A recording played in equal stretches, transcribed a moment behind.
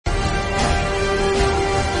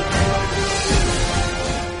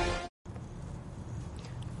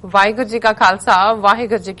ਵਾਹਿਗੁਰੂ ਜੀ ਕਾ ਖਾਲਸਾ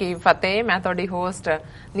ਵਾਹਿਗੁਰੂ ਜੀ ਕੀ ਫਤਿਹ। ਮੈਂ ਤੁਹਾਡੀ ਹੋਸਟ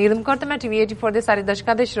ਨੀਲਮ ਕੌਰ ਤੇ ਮੈਂ TV 84 ਦੇ ਸਾਰੇ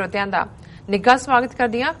ਦਰਸ਼ਕਾਂ ਦੇ ਸਰੋਤਿਆਂ ਦਾ ਨਿੱਘਾ ਸਵਾਗਤ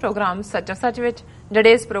ਕਰਦੀ ਹਾਂ ਪ੍ਰੋਗਰਾਮ ਸੱਚੋ ਸੱਚ ਵਿੱਚ,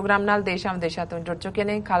 ਜਿਹੜੇ ਇਸ ਪ੍ਰੋਗਰਾਮ ਨਾਲ ਦੇਸ਼ਾਂ ਵਿਦੇਸ਼ਾਂ ਤੋਂ ਜੁੜ ਚੁੱਕੇ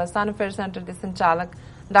ਨੇ। ਖਾਲਿਸਤਾਨ ਅਫੇਅਰ ਸੈਂਟਰ ਦੇ ਸੰਚਾਲਕ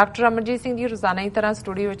ਡਾਕਟਰ ਅਮਰਜੀਤ ਸਿੰਘ ਜੀ ਰੋਜ਼ਾਨਾ ਦੀ ਤਰ੍ਹਾਂ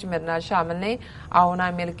ਸਟੂਡੀਓ ਵਿੱਚ ਮੇਰੇ ਨਾਲ ਸ਼ਾਮਲ ਨੇ। ਆਓ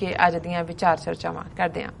ਨਾਲ ਮਿਲ ਕੇ ਅੱਜ ਦੀਆਂ ਵਿਚਾਰ ਚਰਚਾਵਾਂ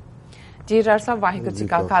ਕਰਦੇ ਹਾਂ। ਜੀ ਰਾਜ ਸਾਹਿਬ ਵਾਹਿਗੁਰੂ ਜੀ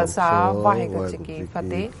ਕਾ ਖਾਲਸਾ ਵਾਹਿਗੁਰੂ ਜੀ ਕੀ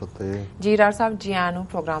ਫਤਿਹ। ਜੀ ਰਾਜ ਸਾਹਿਬ ਜੀ ਆਇਆਂ ਨੂੰ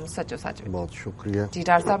ਪ੍ਰੋਗਰਾਮ ਸੱਚੋ ਸੱਚ ਵਿੱਚ। ਬਹੁਤ ਸ਼ੁਕਰੀਆ ਜੀ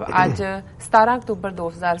ਰਾਜ ਸਾਹਿਬ। ਅੱਜ 17 ਅਕਤੂਬਰ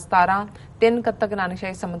 2017 3 ਕੱਤਕ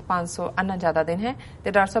ਨਾਨਕਸ਼ਾਹੀ ਸੰਮਤ 549 ਦਿਨ ਹੈ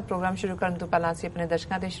ਤੇ ਡਾਕਟਰ ਸਾਹਿਬ ਪ੍ਰੋਗਰਾਮ ਸ਼ੁਰੂ ਕਰਨ ਤੋਂ ਪਹਿਲਾਂ ਅਸੀਂ ਆਪਣੇ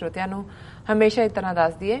ਦਰਸ਼ਕਾਂ ਤੇ ਸਰੋਤਿਆਂ ਨੂੰ ਹਮੇਸ਼ਾ ਇਸ ਤਰ੍ਹਾਂ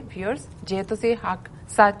ਦੱਸ ਦਈਏ, ਵਿਊਅਰਸ, ਜੇ ਤੁਸੀਂ ਹੱਕ,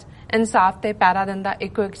 ਸੱਚ, ਇਨਸਾਫ ਤੇ ਪੈਰਾ ਦਿੰਦਾ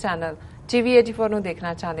ਇੱਕੋ ਇੱਕ ਚੈਨਲ TV 84 ਨੂੰ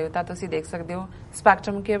ਦੇਖਣਾ ਚਾਹੁੰਦੇ ਹੋ ਤਾਂ ਤੁਸੀਂ ਦੇਖ ਸਕਦੇ ਹੋ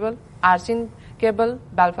spectrum cable, ਆਰਚਿਨ cable,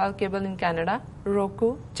 ਬੈਲਫਾਲ cable in Canada,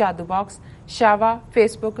 ਰੋਕੂ, ਚਾਦੂ ਬਾਕਸ, ਸ਼ਾਵਾ,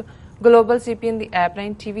 ਫੇਸਬੁੱਕ, ਗਲੋਬਲ CPN ਦੀ ਐਪ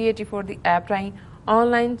ਰਾਹੀਂ, TV 84 ਦੀ ਐਪ ਰਾਹੀਂ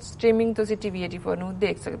ਆਨਲਾਈਨ ਸਟ੍ਰੀਮਿੰਗ ਤੁਸੀਂ TV 84 ਨੂੰ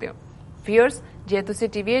ਦੇਖ ਸਕਦੇ ਹੋ। ਵਿਊਅਰਸ, ਜੇ ਤੁਸੀਂ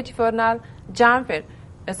TV 84 ਨਾਲ ਜਾਂ ਫਿਰ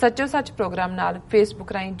ਸੱਚੋ ਸੱਚ ਪ੍ਰੋਗਰਾਮ ਨਾਲ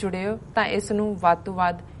ਫੇਸਬੁੱਕ ਰਾਹੀਂ ਜੁੜੇ ਹੋ ਤਾਂ ਇਸ ਨੂੰ ਵੱਧ ਤੋਂ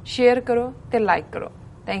ਵੱਧ ਸ਼ੇਅਰ ਕਰੋ ਤੇ ਲਾਈਕ ਕਰੋ।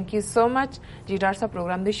 Thank you so much. ਜੀ ਡਾਕਟਰ ਸਾਹਿਬ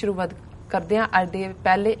ਪ੍ਰੋਗਰਾਮ ਦੀ ਸ਼ੁਰੂਆਤ ਕਰਦੇ ਹਾਂ ਅੱਜ ਦੇ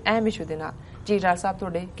ਪਹਿਲੇ ਅਹਿਮ ਇਸ਼ੂ ਦੇ ਨਾਲ। ਜੀ ਡਾਕਟਰ ਸਾਹਿਬ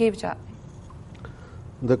ਤੁਹਾਡੇ ਕੀ ਵਿਚਾਰ ਨੇ?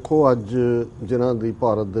 ਦੇਖੋ, ਅੱਜ ਜਿਨ੍ਹਾਂ ਦੀ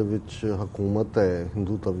ਭਾਰਤ ਦੇ ਵਿੱਚ ਹਕੂਮਤ ਹੈ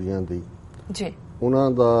ਹਿੰਦੂ ਤਵੀਆਂ ਦੀ ਜੀ,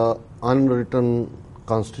 ਉਹਨਾਂ ਦਾ ਅਨਰਿਟਨ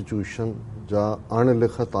ਕਨਸਟੀਟਿਊਸ਼ਨ ਜਾਂ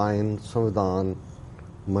ਅਣਲਿਖਤ ਆਇਨ ਸੰਵਿਧਾਨ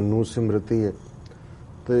ਮਨੂ ਸਿਮਰਤੀ ਹੈ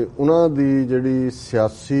ਤੇ ਉਹਨਾਂ ਦੀ ਜਿਹੜੀ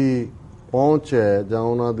ਸਿਆਸੀ ਪਹੁੰਚ ਹੈ ਜਾਂ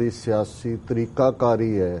ਉਹਨਾਂ ਦੀ ਸਿਆਸੀ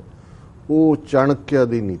ਤਰੀਕਾਕਾਰੀ ਹੈ ਉਹ ਚਾਣਕਿਆ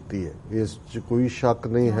ਦੀ ਨੀਤੀ ਹੈ। ਇਸ 'ਚ ਕੋਈ ਸ਼ੱਕ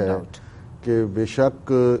ਨਹੀਂ ਹੈ ਕਿ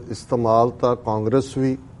ਬੇਸ਼ੱਕ ਇਸਤੇਮਾਲ ਤਾਂ ਕਾਂਗਰਸ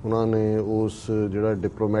ਵੀ ਉਹਨਾਂ ਨੇ ਉਸ ਜਿਹੜਾ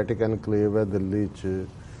ਡਿਪਲੋਮੈਟਿਕ ਐਨਕਲੇਵ ਹੈ ਦਿੱਲੀ 'ਚ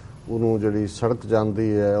ਉਹਨੂੰ ਜਿਹੜੀ ਸੜਕ ਜਾਂਦੀ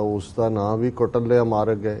ਹੈ ਉਸ ਦਾ ਨਾਂ ਵੀ ਕੌਟਲਿਆ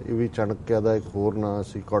ਮਾਰਗ ਹੈ। ਇਹ ਵੀ ਚਾਣਕਿਆ ਦਾ ਇੱਕ ਹੋਰ ਨਾਂ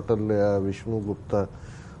ਸੀ, ਕੌਟਲਿਆ ਵਿਸ਼ਨੂੰ ਗੁਪਤਾ,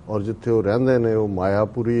 ਔਰ ਜਿੱਥੇ ਉਹ ਰਹਿੰਦੇ ਨੇ ਉਹ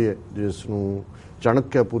ਮਾਇਆਪੁਰੀ ਹੈ ਜਿਸ ਨੂੰ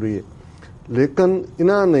ਚਾਣਕਿਆਪੁਰੀ ਹੈ। ਲੇਕਿਨ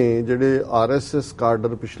ਇਹਨਾਂ ਨੇ ਜਿਹੜੇ RSS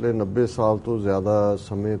ਕਾਡਰ ਪਿਛਲੇ 90 ਸਾਲ ਤੋਂ ਜ਼ਿਆਦਾ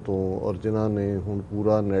ਸਮੇਂ ਤੋਂ ਔਰ ਜਿਨ੍ਹਾਂ ਨੇ ਹੁਣ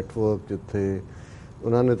ਪੂਰਾ ਨੈਟਵਰਕ, ਜਿੱਥੇ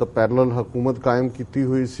ਉਹਨਾਂ ਨੇ ਤਾਂ ਪੈਰਲਲ ਹਕੂਮਤ ਕਾਇਮ ਕੀਤੀ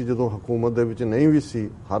ਹੋਈ ਸੀ ਜਦੋਂ ਹਕੂਮਤ ਦੇ ਵਿੱਚ ਨਹੀਂ ਵੀ ਸੀ,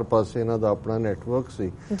 ਹਰ ਪਾਸੇ ਇਹਨਾਂ ਦਾ ਆਪਣਾ ਨੈਟਵਰਕ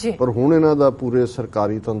ਸੀ, ਪਰ ਹੁਣ ਇਹਨਾਂ ਦਾ ਪੂਰੇ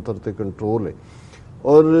ਸਰਕਾਰੀ ਤੰਤਰ ਤੇ ਕੰਟਰੋਲ ਹੈ।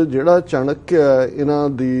 ਔਰ ਜਿਹੜਾ ਚਾਣਕਿਆ ਇਹਨਾਂ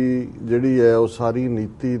ਦੀ ਜਿਹੜੀ ਹੈ ਉਹ ਸਾਰੀ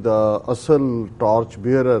ਨੀਤੀ ਦਾ ਅਸਲ ਟਾਰਚ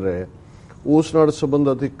ਬੀਅਰਰ ਹੈ, ਉਸ ਨਾਲ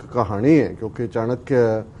ਸੰਬੰਧਿਤ ਇੱਕ ਕਹਾਣੀ ਹੈ। ਕਿਉਂਕਿ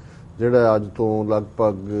ਚਾਣਕਿਆ ਜਿਹੜਾ ਅੱਜ ਤੋਂ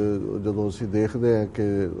ਲਗਭਗ ਜਦੋਂ ਅਸੀਂ ਦੇਖਦੇ ਹਾਂ ਕਿ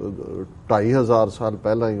 2500 ਸਾਲ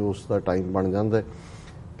ਪਹਿਲਾਂ ਹੀ ਉਸ ਦਾ ਟਾਈਮ ਬਣ ਜਾਂਦਾ ਹੈ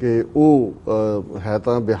ਕਿ ਉਹ ਹੈ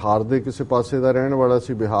ਤਾਂ ਬਿਹਾਰ ਦੇ ਕਿਸੇ ਪਾਸੇ ਦਾ ਰਹਿਣ ਵਾਲਾ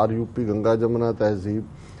ਸੀ, ਬਿਹਾਰ UP ਗੰਗਾ ਜਮਨਾ ਤਹਿਜ਼ੀਬ,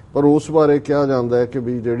 ਪਰ ਉਸ ਬਾਰੇ ਕਿਹਾ ਜਾਂਦਾ ਹੈ ਕਿ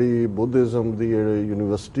ਵੀ ਜਿਹੜੀ ਬੁੱਧਿਜ਼ਮ ਦੀ ਜਿਹੜੀ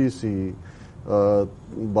ਯੂਨੀਵਰਸਿਟੀ ਸੀ,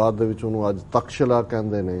 ਬਾਅਦ ਦੇ ਵਿੱਚ ਉਹਨੂੰ ਅੱਜ ਤਕਸ਼ਲਾ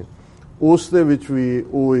ਕਹਿੰਦੇ ਨੇ, ਉਸ ਦੇ ਵਿੱਚ ਵੀ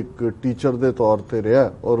ਉਹ ਇੱਕ ਟੀਚਰ ਦੇ ਤੌਰ ਤੇ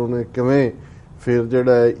ਰਿਹਾ ਔਰ ਉਹਨੇ ਕਿਵੇਂ ਫਿਰ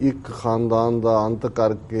ਜਿਹੜਾ ਇੱਕ ਖਾਨਦਾਨ ਦਾ ਅੰਤ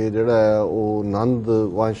ਕਰਕੇ ਜਿਹੜਾ ਉਹ ਨੰਦ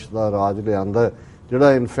ਵੰਸ਼ ਦਾ ਰਾਜ ਲਿਆਂਦਾ,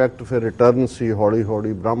 ਜਿਹੜਾ ਇਨਫੈਕਟ ਫਿਰ ਰਿਟਰਨ ਸੀ ਹੌਲੀ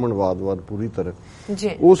ਹੌਲੀ ਬ੍ਰਾਹਮਣਵਾਦ ਵੱਲ ਪੂਰੀ ਤਰ੍ਹਾਂ।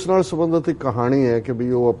 ਉਸ ਨਾਲ ਸੰਬੰਧਿਤ ਇੱਕ ਕਹਾਣੀ ਹੈ ਕਿ ਵੀ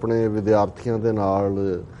ਉਹ ਆਪਣੇ ਵਿਦਿਆਰਥੀਆਂ ਦੇ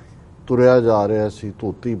ਨਾਲ ਤੁਰਿਆ ਜਾ ਰਿਹਾ ਸੀ,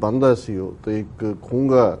 ਧੋਤੀ ਬੰਨ੍ਹਦਾ ਸੀ ਉਹ, ਤੇ ਇੱਕ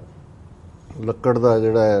ਖੂੰਗਾ ਲੱਕੜ ਦਾ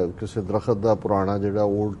ਜਿਹੜਾ ਹੈ ਕਿਸੇ ਦਰਖਤ ਦਾ ਪੁਰਾਣਾ ਜਿਹੜਾ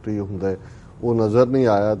ਓਲਡ ਟਰੀ ਹੁੰਦਾ ਉਹ ਨਜ਼ਰ ਨਹੀਂ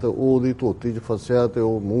ਆਇਆ ਤੇ ਉਹ ਉਹਦੀ ਧੋਤੀ 'ਚ ਫਸਿਆ ਤੇ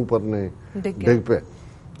ਉਹ ਮੂੰਹ ਪਰਨੇ ਡਿੱਗ ਪਿਆ।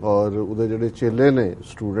 ਔਰ ਉਹਦੇ ਜਿਹੜੇ ਚੇਲੇ ਨੇ,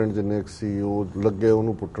 ਸਟੂਡੈਂਟ ਜਿੰਨੇ ਸੀ, ਉਹ ਲੱਗੇ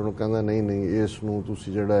ਉਹਨੂੰ ਪੁੱਟਣ ਨੂੰ, ਕਹਿੰਦਾ ਨਹੀਂ ਨਹੀਂ ਇਸ ਨੂੰ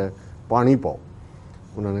ਤੁਸੀਂ ਜਿਹੜਾ ਹੈ ਪਾਣੀ ਪਾਓ।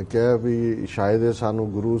 ਉਹਨਾਂ ਨੇ ਕਿਹਾ ਵੀ ਸ਼ਾਇਦ ਇਹ ਸਾਨੂੰ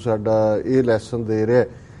ਗੁਰੂ ਸਾਡਾ ਇਹ ਲੈਸਨ ਦੇ ਰਿਹਾ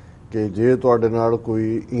ਕਿ ਜੇ ਤੁਹਾਡੇ ਨਾਲ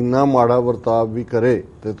ਕੋਈ ਇੰਨਾ ਮਾੜਾ ਵਰਤਾਵ ਵੀ ਕਰੇ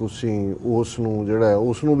ਤੇ ਤੁਸੀਂ ਉਸ ਨੂੰ ਜਿਹੜਾ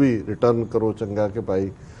ਉਸ ਨੂੰ ਵੀ ਰਿਟਰਨ ਕਰੋ ਚੰਗਾ ਕਿ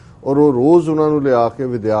ਭਾਈ। ਔਰ ਉਹ ਰੋਜ਼ ਉਹਨਾਂ ਨੂੰ ਲਿਆ ਕੇ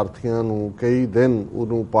ਵਿਦਿਆਰਥੀਆਂ ਨੂੰ ਕਈ ਦਿਨ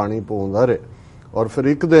ਉਹਨੂੰ ਪਾਣੀ ਪਾਉਂਦਾ ਰਹੇ ਔਰ ਫਿਰ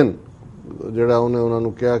ਇੱਕ ਦਿਨ ਜਿਹੜਾ ਉਹਨੇ ਉਹਨਾਂ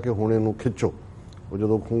ਨੂੰ ਕਿਹਾ ਕਿ ਹੁਣ ਇਹਨੂੰ ਖਿੱਚੋ। ਉਹ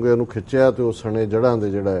ਜਦੋਂ ਖੂੰਗੇ ਨੂੰ ਖਿੱਚਿਆ ਤੇ ਉਹ ਸਣੇ ਜੜ੍ਹਾਂ ਦੇ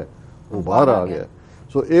ਜਿਹੜਾ ਹੈ ਉਹ ਬਾਹਰ ਆ ਗਿਆ।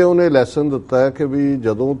 ਸੋ ਇਹ ਉਹਨੇ ਲੈਸਨ ਦਿੱਤਾ ਹੈ ਕਿ ਵੀ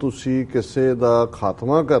ਜਦੋਂ ਤੁਸੀਂ ਕਿਸੇ ਦਾ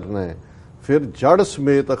ਖਾਤਮਾ ਕਰਨਾ ਹੈ ਫਿਰ ਜੜ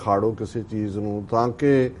ਸਮੇਤ ਅਖਾੜੋ ਕਿਸੇ ਚੀਜ਼ ਨੂੰ ਤਾਂ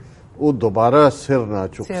ਕਿ ਉਹ ਦੁਬਾਰਾ ਸਿਰ ਨਾ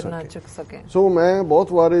ਚੁੱਕ ਸਕੇ। ਸੋ ਮੈਂ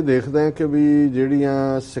ਬਹੁਤ ਵਾਰੀ ਦੇਖਦਾ ਕਿ ਵੀ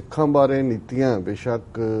ਜਿਹੜੀਆਂ ਸਿੱਖਾਂ ਬਾਰੇ ਨੀਤੀਆਂ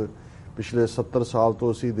ਬੇਸ਼ੱਕ ਪਿਛਲੇ 70 ਸਾਲ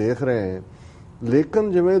ਤੋਂ ਅਸੀਂ ਦੇਖ ਰਹੇ ਹਾਂ,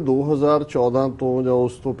 ਲੇਕਿਨ ਜਿਵੇਂ 2014 ਤੋਂ ਜਾਂ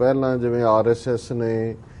ਉਸ ਤੋਂ ਪਹਿਲਾਂ ਜਿਵੇਂ RSS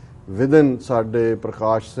ਨੇ ਵਿਦਨ ਸਾਡੇ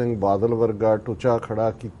ਪ੍ਰਕਾਸ਼ ਸਿੰਘ ਬਾਦਲ ਵਰਗਾ ਟੁੱਚਾ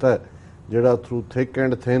ਖੜਾ ਕੀਤਾ ਜਿਹੜਾ ਥਰੂ ਥਿਕ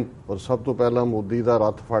ਐਂਡ ਥਿਨ, ਔਰ ਸਭ ਤੋਂ ਪਹਿਲਾਂ ਮੋਦੀ ਦਾ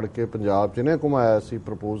ਰੱਥ ਫੜ ਕੇ ਪੰਜਾਬ 'ਚ ਇਹਨੇ ਘੁਮਾਇਆ ਸੀ,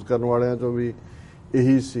 ਪ੍ਰਪੋਜ਼ ਕਰਨ ਵਾਲਿਆਂ 'ਚੋਂ ਵੀ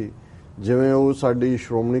ਇਹੀ ਸੀ। ਜਿਵੇਂ ਉਹ ਸਾਡੀ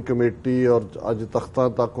ਸ਼੍ਰੋਮਣੀ ਕਮੇਟੀ ਔਰ ਅੱਜ ਤਖਤਾਂ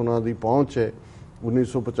ਤੱਕ ਉਹਨਾਂ ਦੀ ਪਹੁੰਚ ਹੈ।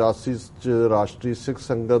 1985 'ਚ ਰਾਸ਼ਟਰੀ ਸਿੱਖ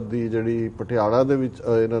ਸੰਗਤ ਦੀ ਜਿਹੜੀ ਪਟਿਆਲਾ ਦੇ ਵਿੱਚ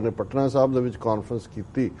ਇਹਨਾਂ ਨੇ ਪਟਨਾ ਸਾਹਿਬ ਦੇ ਵਿੱਚ ਕਾਨਫਰੰਸ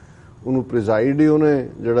ਕੀਤੀ, ਉਹਨੂੰ ਪ੍ਰਿਜ਼ਾਈਡ ਹੀ ਉਹਨੇ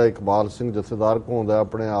ਜਿਹੜਾ ਇਕਬਾਲ ਸਿੰਘ ਜਥੇਦਾਰ ਕਹਾਉਂਦਾ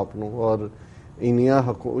ਆਪਣੇ ਆਪ ਨੂੰ, ਔਰ ਇੰਨੀਆਂ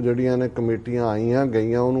ਜਿਹੜੀਆਂ ਨੇ ਕਮੇਟੀਆਂ ਆਈਆਂ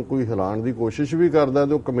ਗਈਆਂ ਉਹਨੂੰ ਕੋਈ ਹਿਲਾਉਣ ਦੀ ਕੋਸ਼ਿਸ਼ ਵੀ ਕਰਦਾ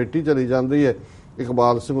ਤੇ ਉਹ ਕਮੇਟੀ ਚਲੀ ਜਾਂਦੀ ਹੈ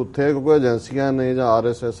ਇਕਬਾਲ ਸਿੰਘ ਉੱਥੇ ਹੈ ਕਿਉਂਕਿ ਏਜੰਸੀਆਂ ਨੇ ਜਾਂ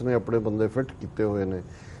RSS ਨੇ ਆਪਣੇ ਬੰਦੇ ਫਿੱਟ ਕੀਤੇ ਹੋਏ ਨੇ।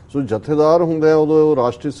 ਸੋ ਜਥੇਦਾਰ ਹੁੰਦੇ ਆ ਉਦੋਂ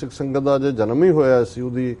ਰਾਸ਼ਟਰੀ ਸਿੱਖ ਸੰਗਤ ਦਾ ਜੇ ਜਨਮ ਹੀ ਹੋਇਆ ਸੀ,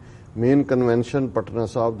 ਉਹਦੀ ਮੇਨ ਕਨਵੈਨਸ਼ਨ ਪਟਨਾ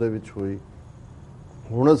ਸਾਹਿਬ ਦੇ ਵਿੱਚ ਹੋਈ।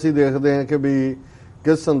 ਹੁਣ ਅਸੀਂ ਦੇਖਦੇ ਹਾਂ ਕਿ ਵੀ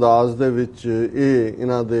ਕਿਸ ਅੰਦਾਜ਼ ਦੇ ਵਿੱਚ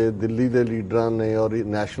ਇਹਨਾਂ ਦੇ ਦਿੱਲੀ ਦੇ ਲੀਡਰਾਂ ਨੇ ਔਰ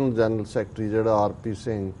ਨੈਸ਼ਨਲ ਜਨਰਲ ਸੈਕਟਰੀ ਜਿਹੜਾ RP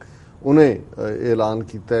ਸਿੰਘ ਉਹਨੇ ਐਲਾਨ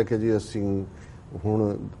ਕੀਤਾ ਕਿ ਜੀ ਅਸੀਂ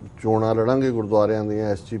ਹੁਣ ਚੋਣਾਂ ਲੜਾਂਗੇ ਗੁਰਦੁਆਰਿਆਂ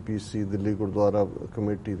ਦੀਆਂ, SGPC ਦਿੱਲੀ ਗੁਰਦੁਆਰਾ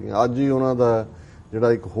ਕਮੇਟੀ ਦੀਆਂ। ਅੱਜ ਹੀ ਉਹਨਾਂ ਦਾ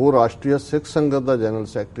ਜਿਹੜਾ ਇੱਕ ਹੋਰ ਰਾਸ਼ਟਰੀ ਸਿੱਖ ਸੰਗਤ ਦਾ ਜਨਰਲ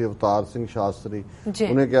ਸੈਕਟਰੀ ਅਵਤਾਰ ਸਿੰਘ ਸ਼ਾਸਤਰੀ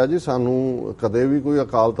ਉਹਨੇ ਕਿਹਾ ਜੀ ਸਾਨੂੰ ਕਦੇ ਵੀ ਕੋਈ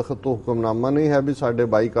ਅਕਾਲ ਤਖਤ ਤੋਂ ਹੁਕਮਨਾਮਾ ਨਹੀਂ ਹੈ ਵੀ ਸਾਡੇ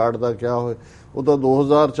ਬਾਈਕਾਟ ਦਾ ਕਿਆ ਹੋਏ। ਉਹ ਤਾਂ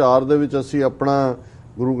 2004 ਦੇ ਵਿੱਚ ਅਸੀਂ ਆਪਣਾ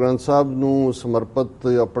ਗੁਰੂ ਗ੍ਰੰਥ ਸਾਹਿਬ ਨੂੰ ਸਮਰਪਿਤ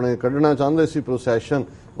ਆਪਣੇ ਕੱਢਣਾ ਚਾਹੁੰਦੇ ਸੀ ਪ੍ਰੋਸੈਸ਼ਨ,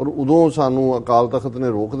 ਔਰ ਉਦੋਂ ਸਾਨੂੰ ਅਕਾਲ ਤਖਤ ਨੇ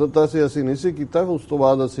ਰੋਕ ਦਿੱਤਾ ਸੀ, ਅਸੀਂ ਨਹੀਂ ਸੀ ਕੀਤਾ। ਉਸ ਤੋਂ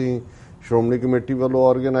ਬਾਅਦ ਅਸੀਂ ਸ਼੍ਰੋਮਣੀ ਕਮੇਟੀ ਵੱਲੋਂ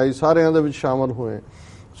ਆਰਗੇਨਾਈਜ਼ ਸਾਰਿਆਂ ਦੇ ਵਿੱਚ ਸ਼ਾਮਲ ਹੋਏ।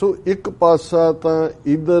 ਸੋ ਇੱਕ ਪਾਸਾ ਤਾਂ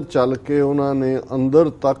ਇੱਧਰ ਚੱਲ ਕੇ ਉਹਨਾਂ ਨੇ ਅੰਦਰ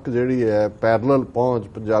ਤੱਕ ਜਿਹੜੀ ਹੈ ਪੈਰਲਲ ਪਹੁੰਚ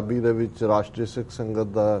ਪੰਜਾਬੀ ਦੇ ਵਿੱਚ ਰਾਸ਼ਟਰੀ ਸਿੱਖ ਸੰਗਤ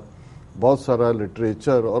ਦਾ ਬਹੁਤ ਸਾਰਾ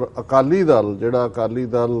ਲਿਟਰੇਚਰ ਔਰ ਅਕਾਲੀ ਦਲ ਜਿਹੜਾ ਅਕਾਲੀ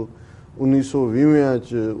ਦਲ 1920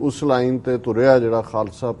 ਚ ਉਸ ਲਾਈਨ ਤੇ ਤੁਰਿਆ ਜਿਹੜਾ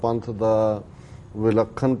ਖਾਲਸਾ ਪੰਥ ਦਾ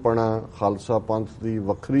ਵਿਲੱਖਣਪਣਾ, ਖਾਲਸਾ ਪੰਥ ਦੀ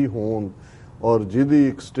ਵੱਖਰੀ ਹੋਂਦ ਔਰ ਜਿਹਦੀ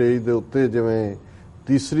ਇੱਕ ਸਟੇਜ ਦੇ ਉੱਤੇ ਜਿਵੇਂ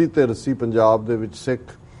ਤੀਸਰੀ ਧਿਰ ਸੀ ਪੰਜਾਬ ਦੇ ਵਿੱਚ ਸਿੱਖ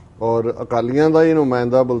ਔਰ ਅਕਾਲੀਆਂ ਦਾ ਹੀ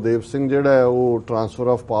ਨੁਮਾਇੰਦਾ ਬਲਦੇਵ ਸਿੰਘ ਜਿਹੜਾ ਹੈ ਉਹ transfer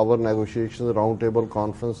of power negotiation round table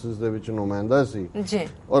conferences ਦੇ ਵਿੱਚ ਨੁਮਾਇੰਦਾ ਸੀ ਜੀ।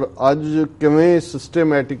 ਔਰ ਅੱਜ ਕਿਵੇਂ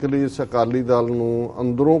ਸਿਸਟੇਮੈਟਿਕਲੀ ਇਸ ਅਕਾਲੀ ਦਲ ਨੂੰ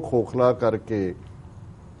ਅੰਦਰੋਂ ਖੋਖਲਾ ਕਰਕੇ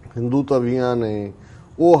ਹਿੰਦੂ ਤਵੀਆਂ ਨੇ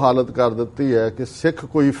ਉਹ ਹਾਲਤ ਕਰ ਦਿੱਤੀ ਹੈ ਕਿ ਸਿੱਖ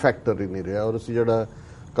ਕੋਈ ਫੈਕਟਰ ਹੀ ਨਹੀਂ ਰਿਹਾ। ਔਰ ਅਸੀਂ ਜਿਹੜਾ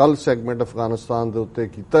ਕੱਲ ਸੈਗਮੈਂਟ ਅਫਗਾਨਿਸਤਾਨ ਦੇ ਉੱਤੇ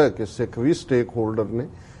ਕੀਤਾ ਕਿ ਸਿੱਖ ਵੀ ਸਟੇਕ ਹੋਲਡਰ ਨੇ,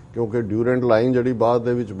 ਕਿਉਂਕਿ ਡਿਊਰੈਂਟ ਲਾਈਨ ਜਿਹੜੀ ਬਾਅਦ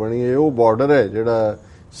ਦੇ ਵਿੱਚ ਬਣੀ ਹੈ ਉਹ ਬਾਰਡਰ ਹੈ ਜਿਹੜਾ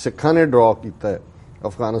ਸਿੱਖਾਂ ਨੇ ਡਰਾ ਕੀਤਾ ਹੈ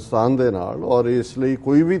ਅਫਗਾਨਿਸਤਾਨ ਦੇ ਨਾਲ। ਔਰ ਇਸ ਲਈ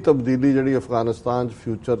ਕੋਈ ਵੀ ਤਬਦੀਲੀ ਜਿਹੜੀ ਅਫਗਾਨਿਸਤਾਨ 'ਚ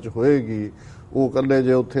ਫਿਊਚਰ 'ਚ ਹੋਏਗੀ ਉਹ ਇਕੱਲੇ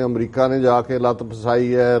ਜੇ ਉੱਥੇ ਅਮਰੀਕਾ ਨੇ ਜਾ ਕੇ ਲੱਤ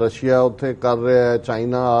ਫਸਾਈ ਹੈ, ਰਸ਼ੀਆ ਉੱਥੇ ਕਰ ਰਿਹਾ ਹੈ,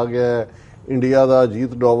 ਚਾਈਨਾ ਆ ਗਿਆ, ਇੰਡੀਆ ਦਾ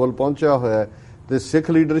ਅਜੀਤ ਡੋਵਲ ਪਹੁੰਚਿਆ ਹੋਇਆ, ਤੇ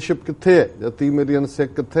ਸਿੱਖ ਲੀਡਰਸ਼ਿਪ ਕਿੱਥੇ ਹੈ ਜਾਂ 30 ਮਿਲੀਅਨ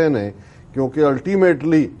ਸਿੱਖ ਕਿੱਥੇ ਨੇ? ਕਿਉਂਕਿ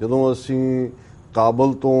ਅਲਟੀਮੇਟਲੀ ਜਦੋਂ ਅਸੀਂ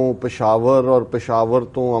ਕਾਬਲ ਤੋਂ ਪਿਸ਼ਾਵਰ ਔਰ ਪਿਸ਼ਾਵਰ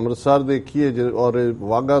ਤੋਂ ਅੰਮ੍ਰਿਤਸਰ ਦੇਖੀਏ ਔਰ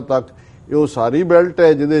ਵਾਘਾ ਤੱਕ, ਇਹ ਸਾਰੀ ਬੈਲਟ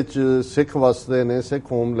ਹੈ ਜਿਹਦੇ 'ਚ ਸਿੱਖ ਵਸਦੇ ਨੇ,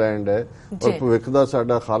 ਸਿੱਖ ਹੋਮਲੈਂਡ ਹੈ ਔਰ ਭਵਿੱਖ ਦਾ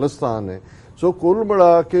ਸਾਡਾ ਖਾਲਿਸਤਾਨ ਹੈ। ਸੋ ਕੁੱਲ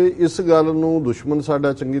ਮਿਲਾ ਕੇ ਇਸ ਗੱਲ ਨੂੰ ਦੁਸ਼ਮਣ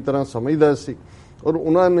ਸਾਡਾ ਚੰਗੀ ਤਰ੍ਹਾਂ ਸਮਝਦਾ ਸੀ ਔਰ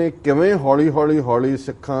ਉਹਨਾਂ ਨੇ ਕਿਵੇਂ ਹੌਲੀ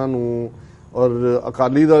ਸਿੱਖਾਂ ਨੂੰ ਔਰ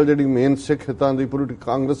ਅਕਾਲੀ ਦਲ ਜਿਹੜੀ ਮੇਨ ਸਿੱਖ ਹਿੱਤਾਂ ਦੀ ਪੋਲੀਟਿਕਲ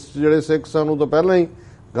ਕਾਂਗਰਸ ਜਿਹੜੇ ਸਿੱਖ ਸਨ ਉਹ ਤਾਂ ਪਹਿਲਾਂ ਹੀ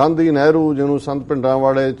ਗਾਂਧੀ, ਨਹਿਰੂ ਜਿਹਨੂੰ ਸੰਤ ਪਿੰਡਾਂ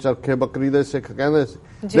ਵਾਲੇ ਚਰਖੇ ਬੱਕਰੀ ਦੇ ਸਿੱਖ ਕਹਿੰਦੇ ਸੀ,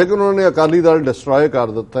 ਲੇਕਿਨ ਉਹਨਾਂ ਨੇ ਅਕਾਲੀ ਦਲ ਡਿਸਟਰੋਏ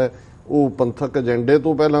ਕਰ ਦਿੱਤਾ। ਉਹ ਪੰਥਕ ਏਜੰਡੇ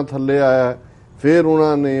ਤੋਂ ਪਹਿਲਾਂ ਥੱਲੇ ਆਇਆ, ਫਿਰ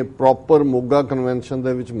ਉਹਨਾਂ ਨੇ ਪ੍ਰੋਪਰ ਮੋਗਾ ਕਨਵੈਨਸ਼ਨ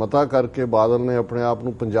ਦੇ ਵਿੱਚ ਮਤਾ ਕਰਕੇ ਬਾਦਲ ਨੇ ਆਪਣੇ ਆਪ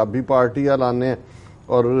ਨੂੰ ਪੰਜਾਬੀ ਪਾਰਟੀ ਐਲਾਨਿਆ।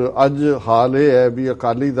 ਔਰ ਅੱਜ ਹਾਲ ਇਹ ਹੈ ਵੀ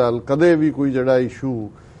ਅਕਾਲੀ ਦਲ ਕਦੇ ਵੀ ਕੋਈ ਜਿਹੜਾ ਇਸ਼ੂ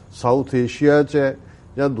ਸਾਊਥ ਏਸ਼ੀਆ 'ਚ ਹੈ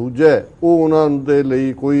ਜਾਂ ਦੂਜਾ ਉਹ ਉਹਨਾਂ ਦੇ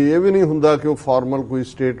ਲਈ ਕੋਈ ਇਹ ਵੀ ਨਹੀਂ ਹੁੰਦਾ ਕਿ ਉਹ ਫਾਰਮਲ ਕੋਈ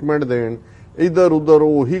ਸਟੇਟਮੈਂਟ ਦੇਣ, ਇੱਧਰ ਉੱਧਰ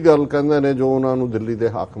ਉਹੀ ਗੱਲ ਕਹਿੰਦੇ ਨੇ ਜੋ ਉਹਨਾਂ ਨੂੰ ਦਿੱਲੀ ਦੇ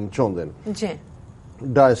ਹਾਕਮ ਚਾਹੁੰਦੇ ਨੇ ਜੀ।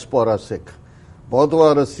 ਡਾਇਸਪੋਰਾ ਸਿੱਖ ਬਹੁਤ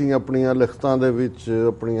ਵਾਰ ਅਸੀਂ ਆਪਣੀਆਂ ਲਿਖਤਾਂ ਦੇ ਵਿੱਚ,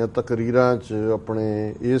 ਆਪਣੀਆਂ ਤਕਰੀਰਾਂ 'ਚ,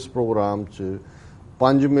 ਆਪਣੇ ਇਸ ਪ੍ਰੋਗਰਾਮ 'ਚ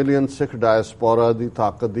 5 ਮਿਲੀਅਨ ਸਿੱਖ ਡਾਇਸਪੋਰਾ ਦੀ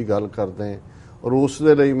ਤਾਕਤ ਦੀ ਗੱਲ ਕਰਦੇ ਹਾਂ। ਔਰ ਉਸ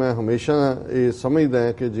ਦੇ ਲਈ ਮੈਂ ਹਮੇਸ਼ਾ ਇਹ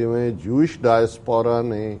ਸਮਝਦਾ ਕਿ ਜਿਵੇਂ ਜੂਇਸ਼ ਡਾਇਸਪੋਰਾ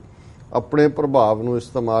ਨੇ ਆਪਣੇ ਪ੍ਰਭਾਵ ਨੂੰ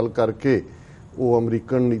ਇਸਤੇਮਾਲ ਕਰਕੇ ਉਹ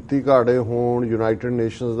ਅਮਰੀਕਨ ਨੀਤੀ ਘਾੜੇ ਹੋਣ, ਯੂਨਾਈਟਿਡ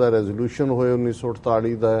ਨੇਸ਼ਨਸ ਦਾ ਰੈਜ਼ੋਲੂਸ਼ਨ ਹੋਏ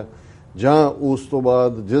 1948 ਦਾ, ਜਾਂ ਉਸ ਤੋਂ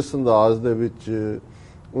ਬਾਅਦ ਜਿਸ ਅੰਦਾਜ਼ ਦੇ ਵਿੱਚ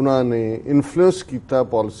ਉਹਨਾਂ ਨੇ ਇਨਫਲੂਐਂਸ ਕੀਤਾ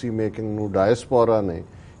ਪਾਲਿਸੀ ਮੇਕਿੰਗ ਨੂੰ ਡਾਇਸਪੋਰਾ ਨੇ,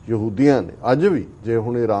 ਯਹੂਦੀਆਂ ਨੇ। ਅੱਜ ਵੀ ਜੇ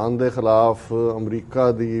ਹੁਣ ਈਰਾਨ ਦੇ ਖਿਲਾਫ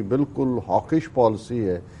ਅਮਰੀਕਾ ਦੀ ਬਿਲਕੁਲ ਹੌਕਿਸ਼ ਪਾਲਿਸੀ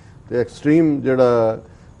ਹੈ ਤੇ ਐਕਸਟ੍ਰੀਮ ਜਿਹੜਾ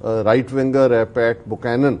ਰਾਈਟ ਵਿੰਗਰ ਹੈ ਪੈਟ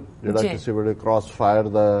ਬੁਕੈਨਨ ਜਿਹੜਾ ਕਿਸੇ ਵੇਲੇ ਕ੍ਰਾਸ ਫਾਇਰ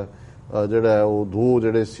ਦਾ ਜਿਹੜਾ ਉਹ ਦੋ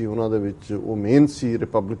ਜਿਹੜੇ ਸੀ ਉਹਨਾਂ ਦੇ ਵਿੱਚ ਉਹ ਮੇਨ ਸੀ,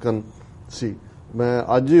 ਰਿਪਬਲਿਕਨ ਸੀ। ਮੈਂ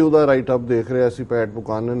ਅੱਜ ਹੀ ਉਹਦਾ ਰਾਈਟ ਅਪ ਦੇਖ ਰਿਹਾ ਸੀ, ਪੈਟ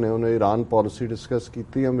ਬੁਕਾਨਨ ਨੇ, ਉਹਨੇ ਈਰਾਨ ਪਾਲਿਸੀ ਡਿਸਕਸ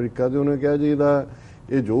ਕੀਤੀ ਅਮਰੀਕਾ ਦੀ। ਉਹਨੇ ਕਿਹਾ ਜੀ ਇਹਦਾ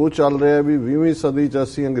ਇਹ ਜੋ ਚੱਲ ਰਿਹਾ ਵੀ 20ਵੀਂ ਸਦੀ 'ਚ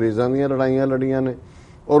ਅਸੀਂ ਅੰਗਰੇਜ਼ਾਂ ਦੀਆਂ ਲੜਾਈਆਂ ਲੜੀਆਂ ਨੇ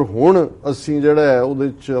ਔਰ ਹੁਣ ਅਸੀਂ ਜਿਹੜਾ ਹੈ ਉਹਦੇ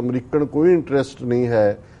 'ਚ ਅਮਰੀਕਨ ਕੋਈ ਇੰਟਰਸਟ ਨਹੀਂ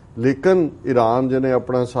ਹੈ, ਲੇਕਿਨ ਈਰਾਨ ਜਿਹਨੇ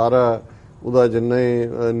ਆਪਣਾ ਸਾਰਾ ਉਹਦਾ ਜਿੰਨੇ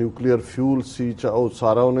ਨਿਊਕਲੀਅਰ ਫਿਊਲ ਸੀ ਉਹ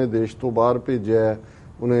ਸਾਰਾ ਉਹਨੇ ਦੇਸ਼ ਤੋਂ ਬਾਹਰ ਭੇਜਿਆ।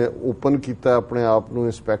 ਉਹਨੇ ਓਪਨ ਕੀਤਾ ਆਪਣੇ ਆਪ ਨੂੰ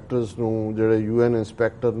ਇੰਸਪੈਕਟਰਸ ਨੂੰ, ਜਿਹੜੇ UN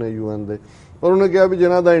ਇੰਸਪੈਕਟਰ ਨੇ UN ਦੇ। ਔਰ ਉਹਨੇ ਕਿਹਾ ਵੀ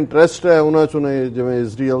ਜਿਹਨਾਂ ਦਾ ਇੰਟਰਸਟ ਹੈ ਉਹਨਾਂ 'ਚ ਉਹਨੇ ਜਿਵੇਂ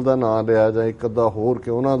ਇਜ਼ਰਾਈਲ ਦਾ ਨਾਂ ਲਿਆ ਜਾਂ ਇੱਕ ਅੱਧਾ ਹੋਰ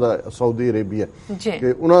ਕਿ ਉਹਨਾਂ ਦਾ ਸਾਊਦੀ ਅਰੇਬੀਆ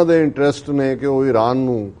ਕਿ ਉਹਨਾਂ ਦੇ ਇੰਟਰਸਟ ਨੇ ਕਿ ਉਹ ਈਰਾਨ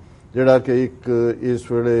ਨੂੰ ਜਿਹੜਾ ਕਿ ਇੱਕ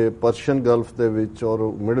ਇਸ ਵੇਲੇ ਪਰਸ਼ੀਅਨ ਗਲਫ ਦੇ ਵਿੱਚ ਔਰ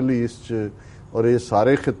ਮਿਡਲ ਈਸਟ 'ਚ ਔਰ ਇਹ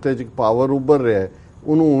ਸਾਰੇ ਖਿੱਤੇ 'ਚ ਇੱਕ ਪਾਵਰ ਉੱਭਰ ਰਿਹਾ,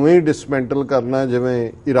 ਉਹਨੂੰ ਉਵੇਂ ਹੀ ਡਿਸਮੈਂਟਲ ਕਰਨਾ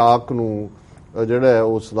ਜਿਵੇਂ ਇਰਾਕ ਨੂੰ ਜਿਹੜਾ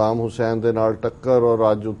ਉਹ ਸਦਾਮ ਹੁਸੈਨ ਦੇ ਨਾਲ ਟੱਕਰ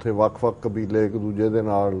ਔਰ ਅੱਜ ਉੱਥੇ ਵੱਖ-ਵੱਖ ਕਬੀਲੇ ਇੱਕ ਦੂਜੇ ਦੇ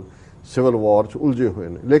ਨਾਲ ਸਿਵਲ ਵਾਰ 'ਚ ਉਲਝੇ ਹੋਏ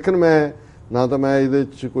ਨੇ। ਲੇਕਿਨ ਮੈਂ ਨਾ ਤਾਂ ਮੈਂ ਇਹਦੇ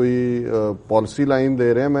 'ਚ ਕੋਈ ਪਾਲਿਸੀ ਲਾਈਨ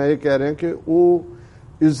ਦੇ ਰਿਹਾ, ਮੈਂ ਇਹ ਕਹਿ ਰਿਹਾ ਕਿ ਉਹ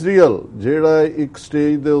ਇਜ਼ਰਾਈਲ ਜਿਹੜਾ ਇੱਕ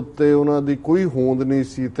ਸਟੇਜ ਦੇ ਉੱਤੇ ਉਹਨਾਂ ਦੀ ਕੋਈ ਹੋਂਦ ਨਹੀਂ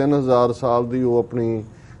ਸੀ, 3000 ਸਾਲ ਦੀ ਉਹ ਆਪਣੀ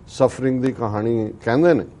ਸਫਰਿੰਗ ਦੀ ਕਹਾਣੀ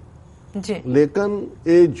ਕਹਿੰਦੇ ਨੇ ਜੀ, ਲੇਕਿਨ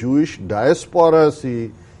ਇਹ ਜੂਇਸ਼ ਡਾਇਸਪੋਰਾ ਸੀ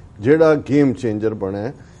ਜਿਹੜਾ ਗੇਮ ਚੇਂਜਰ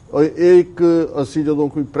ਬਣਿਆ। ਔਰ ਇਹ ਇੱਕ ਅਸੀਂ ਜਦੋਂ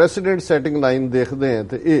ਕੋਈ ਪ੍ਰੈਸੀਡੈਂਟ ਸੈਟਿੰਗ ਲਾਈਨ ਦੇਖਦੇ ਹਾਂ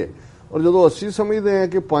ਤੇ ਇਹ, ਔਰ ਜਦੋਂ ਅਸੀਂ ਸਮਝਦੇ ਹਾਂ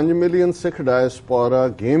ਕਿ 5 ਮਿਲੀਅਨ ਸਿੱਖ ਡਾਇਸਪੋਰਾ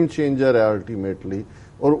ਗੇਮ ਚੇਂਜਰ ਹੈ ਅਲਟੀਮੇਟਲੀ,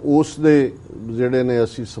 ਔਰ ਉਸ ਦੇ ਜਿਹੜੇ ਨੇ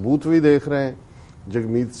ਅਸੀਂ ਸਬੂਤ ਵੀ ਦੇਖ ਰਹੇ ਹਾਂ।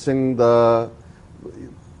 ਜਗਮੀਤ ਸਿੰਘ ਦਾ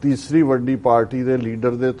ਤੀਸਰੀ ਵੱਡੀ ਪਾਰਟੀ ਦੇ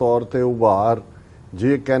ਲੀਡਰ ਦੇ ਤੌਰ ਤੇ ਉਭਾਰ,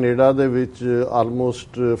 ਜੇ ਕੈਨੇਡਾ ਦੇ ਵਿੱਚ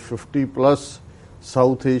ਆਲਮੋਸਟ 50+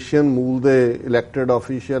 ਸਾਊਥ ਏਸ਼ੀਅਨ ਮੂਲ ਦੇ ਇਲੈਕਟਡ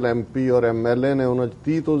ਆਫੀਸ਼ੀਅਲ MP ਔਰ MLA ਨੇ, ਉਹਨਾਂ 'ਚ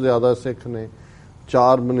 30 ਤੋਂ ਜ਼ਿਆਦਾ ਸਿੱਖ ਨੇ,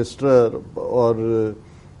 4 ਮਿਨਿਸਟਰ ਔਰ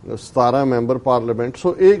 17 ਮੈਂਬਰ ਪਾਰਲੀਮੈਂਟ।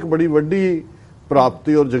 ਸੋ ਇਹ ਇੱਕ ਬੜੀ ਵੱਡੀ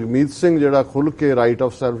ਪ੍ਰਾਪਤੀ। ਔਰ ਜਗਮੀਤ ਸਿੰਘ ਜਿਹੜਾ ਖੁੱਲ੍ਹ ਕੇ ਰਾਈਟ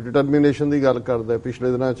ਆਫ ਸੈਲਫ ਡਿਟਰਮੀਨੇਸ਼ਨ ਦੀ ਗੱਲ ਕਰਦਾ।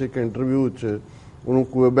 ਪਿਛਲੇ ਦਿਨਾਂ 'ਚ ਇੱਕ ਇੰਟਰਵਿਊ 'ਚ ਉਹਨੂੰ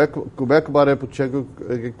ਕੁਬੈਕ ਬਾਰੇ ਪੁੱਛਿਆ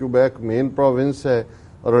ਕਿ ਕੁਬੈਕ ਮੇਨ ਪ੍ਰੋਵਿੰਸ ਹੈ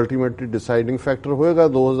ਔਰ ਅਲਟੀਮੇਟਲੀ ਡਿਸਾਈਡਿੰਗ ਫੈਕਟਰ ਹੋਏਗਾ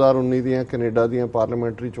 2019 ਦੀਆਂ ਕੈਨੇਡਾ ਦੀਆਂ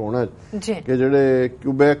ਪਾਰਲੀਮੈਂਟਰੀ ਚੋਣਾਂ 'ਚ ਕਿ ਜਿਹੜੇ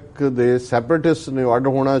ਕਿਊਬੈਕ ਦੇ ਸੈਪਰੇਟਿਸਟ ਨੇ ਅੱਡ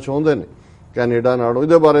ਹੋਣਾ ਚਾਹੁੰਦੇ ਨੇ ਕੈਨੇਡਾ ਨਾਲੋਂ,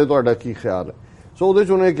 ਇਹਦੇ ਬਾਰੇ ਤੁਹਾਡਾ ਕੀ ਖਿਆਲ ਹੈ? ਸੋ ਉਹਦੇ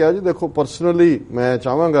 'ਚ ਉਹਨੇ ਕਿਹਾ ਜੀ ਦੇਖੋ ਪਰਸਨਲੀ ਮੈਂ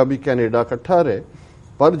ਚਾਹਾਂਗਾ ਵੀ ਕੈਨੇਡਾ ਇਕੱਠਾ ਰਹੇ,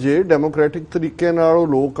 ਪਰ ਜੇ ਡੈਮੋਕ੍ਰੈਟਿਕ ਤਰੀਕੇ ਨਾਲ ਉਹ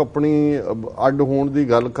ਲੋਕ ਆਪਣੀ ਅੱਡ ਹੋਣ ਦੀ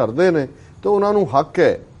ਗੱਲ ਕਰਦੇ ਨੇ ਤਾਂ ਉਹਨਾਂ ਨੂੰ ਹੱਕ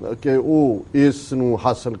ਹੈ ਕਿ ਉਹ ਇਸ ਨੂੰ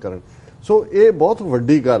ਹਾਸਲ ਕਰਨ। ਸੋ ਇਹ ਬਹੁਤ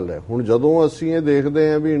ਵੱਡੀ ਗੱਲ ਹੈ। ਹੁਣ ਜਦੋਂ ਅਸੀਂ ਇਹ ਦੇਖਦੇ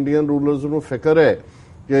ਹਾਂ ਵੀ ਇੰਡੀਅਨ ਰੂਲਰਸ ਨੂੰ ਫਿਕਰ ਹੈ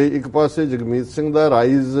ਕਿ ਇੱਕ ਪਾਸੇ ਜਗਮੀਤ ਸਿੰਘ ਦਾ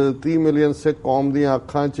ਰਾਈਜ਼ 30 ਮਿਲੀਅਨ ਸਿੱਖ ਕੌਮ ਦੀਆਂ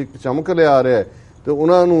ਅੱਖਾਂ 'ਚ ਇੱਕ ਚਮਕ ਲਿਆ ਰਿਹਾ ਤੇ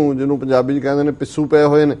ਉਹਨਾਂ ਨੂੰ ਜਿਹਨੂੰ ਪੰਜਾਬੀ 'ਚ ਕਹਿੰਦੇ ਨੇ ਪਿੱਸੂ ਪਏ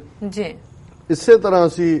ਹੋਏ ਨੇ ਜੀ। ਇਸੇ ਤਰ੍ਹਾਂ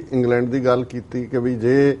ਅਸੀਂ ਇੰਗਲੈਂਡ ਦੀ ਗੱਲ ਕੀਤੀ ਕਿ ਵੀ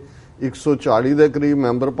ਜੇ 140 ਦੇ ਕਰੀਬ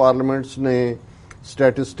ਮੈਂਬਰ ਪਾਰਲੀਮੈਂਟਸ ਨੇ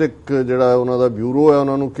ਸਟੈਟਿਸਟਿਕ ਜਿਹੜਾ ਉਹਨਾਂ ਦਾ ਬਿਊਰੋ ਹੈ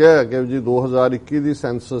ਉਹਨਾਂ ਨੂੰ ਕਿਹਾ ਕਿ ਜੀ 2021 ਦੀ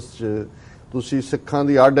ਸੈਂਸਸ 'ਚ ਤੁਸੀਂ ਸਿੱਖਾਂ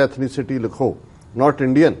ਦੀ ਅੱਡ ਐਥਨੀਸਿਟੀ ਲਿਖੋ, ਨਾਟ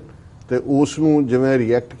ਇੰਡੀਅਨ, ਤੇ ਉਸ ਨੂੰ ਜਿਵੇਂ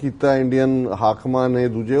ਰਿਐਕਟ ਕੀਤਾ ਇੰਡੀਅਨ ਹਾਕਮਾਂ ਨੇ,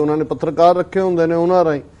 ਦੂਜੇ ਉਹਨਾਂ ਨੇ ਪੱਤਰਕਾਰ ਰੱਖੇ ਹੁੰਦੇ ਨੇ ਉਹਨਾਂ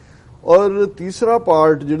ਰਾਹੀਂ। ਔਰ ਤੀਸਰਾ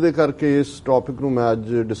ਪਾਰਟ ਜਿਹਦੇ ਕਰਕੇ ਇਸ ਟੌਪਿਕ ਨੂੰ ਮੈਂ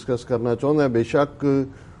ਅੱਜ ਡਿਸਕਸ ਕਰਨਾ ਚਾਹੁੰਦਾ, ਬੇਸ਼ੱਕ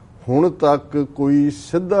ਹੁਣ ਤੱਕ ਕੋਈ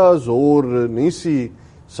ਸਿੱਧਾ ਜ਼ੋਰ ਨਹੀਂ ਸੀ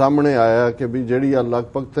ਸਾਹਮਣੇ ਆਇਆ ਕਿ ਵੀ ਜਿਹੜੀ ਆ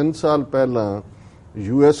ਲਗਭਗ 3 ਸਾਲ ਪਹਿਲਾਂ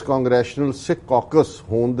US ਕਾਂਗਰੈਸ਼ਨਲ ਸਿੱਖ ਕਾਕਸ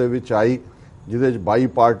ਹੋਂਦ ਦੇ ਵਿੱਚ ਆਈ, ਜਿਹਦੇ 'ਚ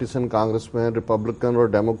ਬਾਈਪਾਰਟੀਸਨ ਕਾਂਗਰਸਮੈਨ ਰਿਪਬਲਿਕਨ ਔਰ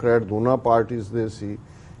ਡੈਮੋਕ੍ਰੈਟ ਦੋਨਾਂ ਪਾਰਟੀਆਂ ਦੇ ਸੀ।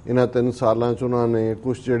 ਇਹਨਾਂ 3 ਸਾਲਾਂ 'ਚ ਉਹਨਾਂ ਨੇ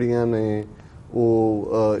ਕੁਝ ਜਿਹੜੀਆਂ ਨੇ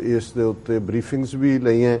ਉਹ ਇਸ ਦੇ ਉੱਤੇ ਬਰੀਫਿੰਗਸ ਵੀ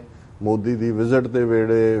ਲਈਆਂ, ਮੋਦੀ ਦੀ ਵਿਜ਼ਿਟ ਦੇ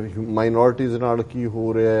ਵੇਲੇ ਮਾਈਨੋਰਟੀਜ਼ ਨਾਲ ਕੀ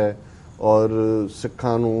ਹੋ ਰਿਹਾ ਹੈ ਔਰ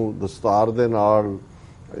ਸਿੱਖਾਂ ਨੂੰ ਦਸਤਾਰ ਦੇ ਨਾਲ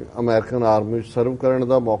ਅਮਰੀਕਨ ਆਰਮੀ ਵਿੱਚ ਸਰਵ ਕਰਨ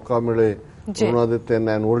ਦਾ ਮੌਕਾ ਮਿਲੇ। ਉਹਨਾਂ ਦੇ 3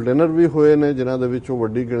 ਐਨੂਅਲ ਡਿਨਰ ਵੀ ਹੋਏ ਨੇ ਜਿਨ੍ਹਾਂ ਦੇ ਵਿੱਚੋਂ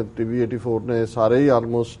ਵੱਡੀ ਗਿਣਤੀ ਵੀ 84 ਨੇ ਸਾਰੇ ਹੀ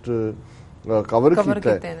ਆਲਮੋਸਟ ਕਵਰ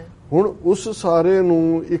ਕੀਤਾ ਹੈ। ਹੁਣ ਉਸ ਸਾਰੇ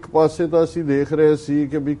ਨੂੰ ਇੱਕ ਪਾਸੇ ਤਾਂ ਅਸੀਂ ਦੇਖ ਰਹੇ ਸੀ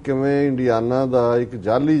ਕਿ ਵੀ ਕਿਵੇਂ ਇੰਡੀਆਨਾ ਦਾ ਇੱਕ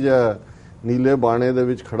ਜਾਲੀ ਜਿਹਾ ਨੀਲੇ ਬਾਣੇ ਦੇ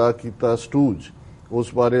ਵਿੱਚ ਖੜਾ ਕੀਤਾ ਸਟੂਜ,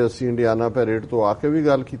 ਉਸ ਬਾਰੇ ਅਸੀਂ ਇੰਡੀਆਨਾ ਪੈਰੇਡ ਤੋਂ ਆ ਕੇ ਵੀ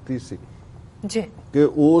ਗੱਲ ਕੀਤੀ ਸੀ ਜੀ ਕਿ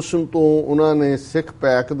ਉਸ ਤੋਂ ਉਹਨਾਂ ਨੇ ਸਿੱਖ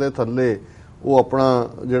ਪੈਕ ਦੇ ਥੱਲੇ ਉਹ ਆਪਣਾ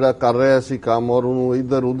ਜਿਹੜਾ ਕਰ ਰਿਹਾ ਸੀ ਕੰਮ ਔਰ ਉਹਨੂੰ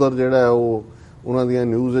ਇੱਧਰ ਉੱਧਰ ਜਿਹੜਾ ਉਹ ਉਹਨਾਂ ਦੀਆਂ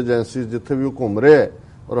ਨਿਊਜ਼ ਏਜੰਸੀਜ਼ ਜਿੱਥੇ ਵੀ ਉਹ ਘੁੰਮ ਰਿਹਾ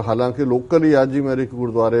ਔਰ ਹਾਲਾਂਕਿ ਲੋਕਲ ਹੀ ਅੱਜ ਹੀ ਮੇਰੇ ਇੱਕ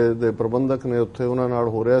ਗੁਰਦੁਆਰੇ ਦੇ ਪ੍ਰਬੰਧਕ ਨੇ ਉੱਥੇ ਉਹਨਾਂ ਨਾਲ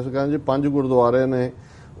ਹੋ ਰਿਹਾ ਸੀ, ਕਹਿੰਦੇ ਜੀ 5 ਗੁਰਦੁਆਰੇ ਨੇ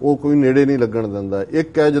ਉਹ ਕੋਈ ਨੇੜੇ ਨਹੀਂ ਲੱਗਣ ਦਿੰਦਾ,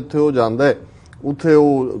 ਇੱਕ ਹੈ ਜਿੱਥੇ ਉਹ ਜਾਂਦਾ ਹੈ ਉੱਥੇ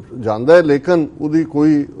ਉਹ ਜਾਂਦਾ ਹੈ ਲੇਕਿਨ ਉਹਦੀ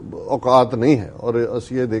ਕੋਈ ਔਕਾਤ ਨਹੀਂ ਹੈ। ਔਰ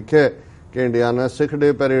ਅਸੀਂ ਇਹ ਦੇਖਿਆ ਕਿ ਇੰਡੀਆਨਾ ਸਿੱਖ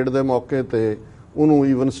ਡੇ ਪੈਰੇਡ ਦੇ ਮੌਕੇ ਤੇ ਉਹਨੂੰ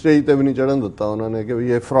ਈਵਨ ਸਟੇਜ ਤੇ ਵੀ ਨਹੀਂ ਚੜ੍ਹਨ ਦਿੱਤਾ ਉਹਨਾਂ ਨੇ ਕਿ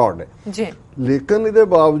ਵੀ ਇਹ ਫਰਾਡ ਹੈ ਜੀ। ਲੇਕਿਨ ਇਹਦੇ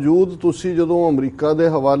ਬਾਵਜੂਦ ਤੁਸੀਂ ਜਦੋਂ ਅਮਰੀਕਾ ਦੇ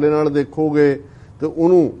ਹਵਾਲੇ ਨਾਲ ਦੇਖੋਗੇ ਤੇ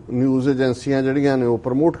ਉਹਨੂੰ ਨਿਊਜ਼ ਏਜੰਸੀਆਂ ਜਿਹੜੀਆਂ ਨੇ ਉਹ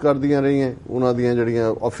ਪ੍ਰਮੋਟ ਕਰਦੀਆਂ ਰਹੀਆਂ, ਉਹਨਾਂ ਦੀਆਂ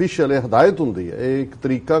ਜਿਹੜੀਆਂ ਆਫੀਸ਼ੀਅਲ ਹਦਾਇਤ ਹੁੰਦੀ ਹੈ, ਇਹ ਇੱਕ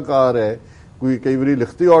ਤਰੀਕਾਕਾਰ ਹੈ, ਕੋਈ ਕਈ ਵਾਰੀ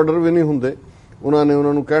ਲਿਖਤੀ ਆਰਡਰ ਵੀ ਨਹੀਂ ਹੁੰਦੇ, ਉਹਨਾਂ ਨੇ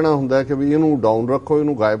ਉਹਨਾਂ ਨੂੰ ਕਹਿਣਾ ਹੁੰਦਾ ਕਿ ਵੀ ਇਹਨੂੰ ਡਾਊਨ ਰੱਖੋ,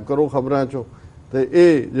 ਇਹਨੂੰ ਗਾਇਬ ਕਰੋ ਖਬਰਾਂ ਚੋਂ ਤੇ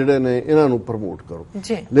ਇਹ ਜਿਹੜੇ ਨੇ ਇਹਨਾਂ ਨੂੰ ਪ੍ਰਮੋਟ ਕਰੋ।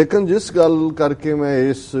 ਲੇਕਿਨ ਜਿਸ ਗੱਲ ਕਰਕੇ ਮੈਂ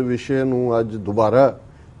ਇਸ ਵਿਸ਼ੇ ਨੂੰ ਅੱਜ ਦੁਬਾਰਾ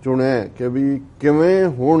ਚੁਣਿਆ ਕਿ ਵੀ ਕਿਵੇਂ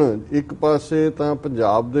ਹੁਣ ਇੱਕ ਪਾਸੇ ਤਾਂ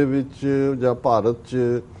ਪੰਜਾਬ ਦੇ ਵਿੱਚ ਜਾਂ ਭਾਰਤ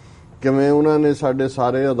 'ਚ ਕਿਵੇਂ ਉਹਨਾਂ ਨੇ ਸਾਡੇ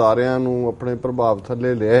ਸਾਰੇ ਅਦਾਰਿਆਂ ਨੂੰ ਆਪਣੇ ਪ੍ਰਭਾਵ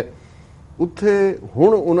ਥੱਲੇ ਲਿਆ, ਉੱਥੇ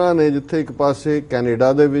ਹੁਣ ਉਹਨਾਂ ਨੇ ਜਿੱਥੇ ਇੱਕ ਪਾਸੇ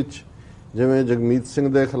ਕੈਨੇਡਾ ਦੇ ਵਿੱਚ ਜਿਵੇਂ ਜਗਮੀਤ ਸਿੰਘ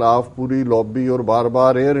ਦੇ ਖਿਲਾਫ ਪੂਰੀ ਲੌਬੀ ਔਰ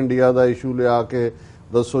ਬਾਰ-ਬਾਰ 에ਅਰ ਇੰਡੀਆ ਦਾ ਇਸ਼ੂ ਲਿਆ ਕੇ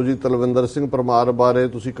ਦੱਸੋ ਜੀ ਤਲਵਿੰਦਰ ਸਿੰਘ ਪਰਮਾਰ ਬਾਰੇ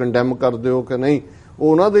ਤੁਸੀਂ ਕੰਡੈਮ ਕਰਦੇ ਹੋ ਕਿ ਨਹੀਂ, ਉਹ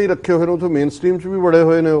ਉਹਨਾਂ ਦੇ ਹੀ ਰੱਖੇ ਹੋਏ ਨੇ, ਉੱਥੇ ਮੇਨ ਸਟ੍ਰੀਮ 'ਚ ਵੀ ਬੜੇ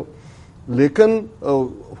ਹੋਏ ਨੇ ਉਹ। ਲੇਕਿਨ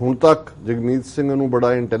ਹੁਣ ਤੱਕ ਜਗਮੀਤ ਸਿੰਘ ਨੂੰ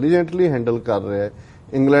ਬੜਾ ਇੰਟੈਲੀਜੈਂਟਲੀ ਹੈਂਡਲ ਕਰ ਰਿਹਾ ਹੈ।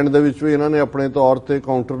 ਇੰਗਲੈਂਡ ਦੇ ਵਿੱਚ ਵੀ ਇਹਨਾਂ ਨੇ ਆਪਣੇ ਤੌਰ ਤੇ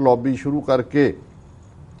ਕਾਊਂਟਰ ਲੌਬੀ ਸ਼ੁਰੂ ਕਰਕੇ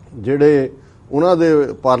ਜਿਹੜੇ ਉਹਨਾਂ ਦੇ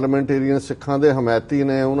ਪਾਰਲੀਮੈਂਟੇਰੀਅਨ ਸਿੱਖਾਂ ਦੇ ਹਮਾਇਤੀ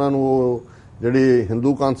ਨੇ ਉਹਨਾਂ ਨੂੰ ਜਿਹੜੀ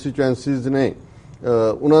ਹਿੰਦੂ ਕਨਸਟੀਚੁਐਂਸੀਜ਼ ਨੇ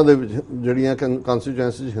ਉਹਨਾਂ ਦੇ ਵਿੱਚ ਜਿਹੜੀਆਂ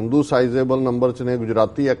ਕਨਸਟੀਚੁਐਂਸੀਜ਼ ਹਿੰਦੂ ਸਾਈਜ਼ੇਬਲ ਨੰਬਰ 'ਚ ਨੇ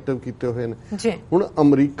ਗੁਜਰਾਤੀ ਐਕਟਿਵ ਕੀਤੇ ਹੋਏ ਨੇ। ਹੁਣ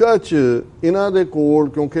ਅਮਰੀਕਾ 'ਚ ਇਹਨਾਂ ਦੇ ਕੋਲ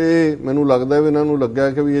ਕਿਉਂਕਿ ਮੈਨੂੰ ਲੱਗਦਾ ਵੀ ਇਹਨਾਂ ਨੂੰ ਲੱਗਾ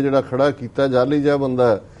ਕਿ ਵੀ ਇਹ ਜਿਹੜਾ ਖੜਾ ਕੀਤਾ ਜਾਲੀ ਜਿਹਾ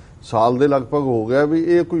ਬੰਦਾ ਸਾਲ ਦੇ ਲਗਭਗ ਹੋ ਗਿਆ ਵੀ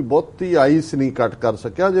ਇਹ ਕੋਈ ਬਹੁਤੀ ਆਈਸ ਨਹੀਂ ਕੱਟ ਕਰ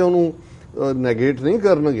ਸਕਿਆ, ਜੇ ਉਹਨੂੰ ਨੈਗੇਟ ਨਹੀਂ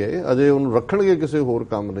ਕਰਨਗੇ, ਅਜੇ ਉਹਨੂੰ ਰੱਖਣਗੇ ਕਿਸੇ ਹੋਰ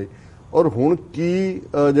ਕੰਮ ਲਈ। ਔਰ ਹੁਣ ਕੀ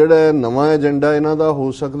ਜਿਹੜਾ ਨਵਾਂ ਏਜੰਡਾ ਇਹਨਾਂ ਦਾ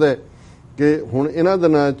ਹੋ ਸਕਦਾ ਹੈ ਕਿ ਹੁਣ ਇਹਨਾਂ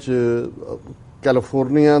ਦਿਨਾਂ 'ਚ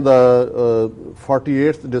ਕੈਲੀਫੋਰਨੀਆ ਦਾ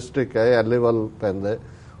 48th ਡਿਸਟ੍ਰਿਕਟ ਹੈ, ਐਲੇ ਵੱਲ ਪੈਂਦਾ ਹੈ,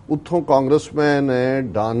 ਉੱਥੋਂ ਕਾਂਗਰਸਮੈਨ ਹੈ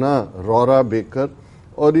ਡਾਨਾ ਰੋਹਰਾ ਬੇਕਰ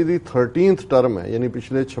ਔਰ ਇਹਦੀ 13th ਟਰਮ ਹੈ, ਯਾਨੀ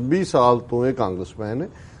ਪਿਛਲੇ 26 ਸਾਲ ਤੋਂ ਇਹ ਕਾਂਗਰਸਮੈਨ ਹੈ।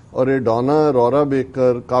 ਔਰ ਇਹ ਡਾਨਾ ਰੋਹਰਾ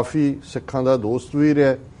ਬੇਕਰ ਕਾਫੀ ਸਿੱਖਾਂ ਦਾ ਦੋਸਤ ਵੀ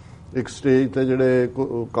ਰਿਹਾ। ਇੱਕ ਸਟੇਜ ਤੇ ਜਿਹੜੇ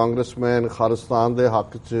ਕਾਂਗਰਸਮੈਨ ਖਾਲਿਸਤਾਨ ਦੇ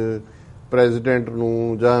ਹੱਕ 'ਚ ਪ੍ਰੈਜ਼ੀਡੈਂਟ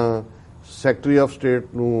ਨੂੰ ਜਾਂ ਸੈਕਟਰੀ ਆਫ ਸਟੇਟ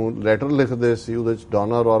ਨੂੰ ਲੈਟਰ ਲਿਖਦੇ ਸੀ, ਉਹਦੇ 'ਚ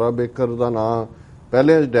ਡਾਨਾ ਰੋਹਰਾ ਬੇਕਰ ਦਾ ਨਾਂ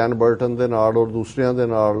ਪਹਿਲੇ ਡੈਨ ਬਰਟਨ ਦੇ ਨਾਲ ਔਰ ਦੂਸਰਿਆਂ ਦੇ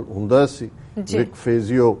ਨਾਲ ਹੁੰਦਾ ਸੀ। ਵਿਕ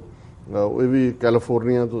ਫੇਜ਼ੀਓ ਇਹ ਵੀ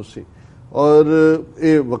ਕੈਲੀਫੋਰਨੀਆ ਤੋਂ ਸੀ। ਔਰ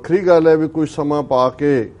ਇਹ ਵੱਖਰੀ ਗੱਲ ਹੈ ਵੀ ਕੁਝ ਸਮਾਂ ਪਾ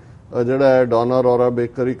ਕੇ ਜਿਹੜਾ ਡਾਨਾ ਰੋਹਰਾ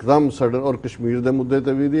ਬੇਕਰ ਇੱਕਦਮ ਸਡਨ, ਔਰ ਕਸ਼ਮੀਰ ਦੇ ਮੁੱਦੇ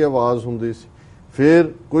ਤੇ ਵੀ ਇਹਦੀ ਆਵਾਜ਼ ਹੁੰਦੀ ਸੀ।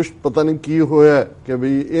 ਫਿਰ ਕੁਝ ਪਤਾ ਨਹੀਂ ਕੀ ਹੋਇਆ ਕਿ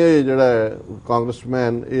ਵੀ ਇਹ ਜਿਹੜਾ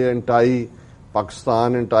ਕਾਂਗਰਸਮੈਨ ਇਹ ਐਂਟਾਈ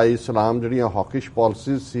ਪਾਕਿਸਤਾਨ, ਐਂਟਾਈ ਇਸਲਾਮ ਜਿਹੜੀਆਂ ਹੌਕਿਸ਼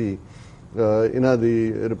ਪਾਲਿਸੀਜ਼ ਸੀ ਇਹਨਾਂ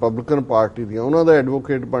ਦੀ ਰਿਪਬਲਿਕਨ ਪਾਰਟੀ ਦੀਆਂ, ਉਹਨਾਂ ਦਾ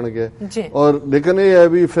ਐਡਵੋਕੇਟ ਬਣ ਗਿਆ। ਔਰ ਲੇਕਿਨ ਇਹ ਹੈ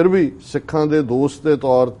ਵੀ ਫਿਰ ਵੀ ਸਿੱਖਾਂ ਦੇ ਦੋਸਤ ਦੇ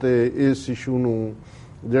ਤੌਰ ਤੇ ਇਸ ਇਸ਼ੂ ਨੂੰ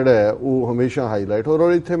ਜਿਹੜਾ ਹੈ ਉਹ ਹਮੇਸ਼ਾ ਹਾਈਲਾਈਟ।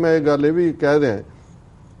 ਔਰ ਇੱਥੇ ਮੈਂ ਇਹ ਗੱਲ ਇਹ ਵੀ ਕਹਿ ਦਿਆਂ,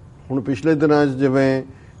 ਹੁਣ ਪਿਛਲੇ ਦਿਨਾਂ 'ਚ ਜਿਵੇਂ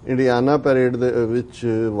ਇੰਡੀਆਨਾ ਪੈਰੇਡ ਦੇ ਵਿੱਚ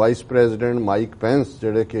ਵਾਈਸ ਪ੍ਰੈਜ਼ੀਡੈਂਟ ਮਾਈਕ ਪੈਂਸ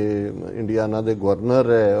ਜਿਹੜੇ ਕਿ ਇੰਡੀਆਨਾ ਦੇ ਗਵਰਨਰ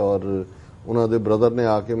ਹੈ ਔਰ ਉਹਨਾਂ ਦੇ ਬ੍ਰਦਰ ਨੇ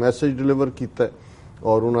ਆ ਕੇ ਮੈਸੇਜ ਡਿਲੀਵਰ ਕੀਤਾ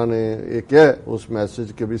ਔਰ ਉਹਨਾਂ ਨੇ ਇਹ ਕਿਹਾ ਉਸ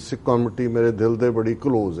ਮੈਸੇਜ ਕਿ ਵੀ ਸਿੱਖ ਕਮਿਊਨਿਟੀ ਮੇਰੇ ਦਿਲ ਦੇ ਬੜੀ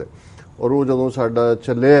ਕਲੋਜ਼ ਹੈ। ਔਰ ਉਹ ਜਦੋਂ ਸਾਡਾ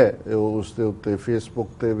ਚੱਲਿਆ ਉਸ ਦੇ ਉੱਤੇ ਫੇਸਬੁੱਕ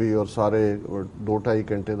ਤੇ ਵੀ ਔਰ ਸਾਰੇ 2-2.5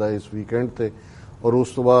 ਘੰਟੇ ਦਾ ਇਸ ਵੀਕਐਂਡ ਤੇ, ਔਰ ਉਸ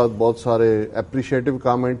ਤੋਂ ਬਾਅਦ ਬਹੁਤ ਸਾਰੇ ਐਪਰੀਸ਼ੀਏਟਿਵ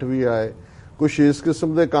ਕਾਮੈਂਟ ਵੀ ਆਏ। ਕੁਛ ਇਸ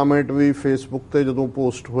ਕਿਸਮ ਦੇ ਕਾਮੈਂਟ ਵੀ ਫੇਸਬੁੱਕ ਤੇ ਜਦੋਂ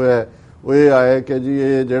ਪੋਸਟ ਹੋਇਆ ਉਹ ਇਹ ਆਇਆ ਕਿ ਜੀ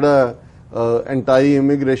ਇਹ ਜਿਹੜਾ ਐਂਟਾਈ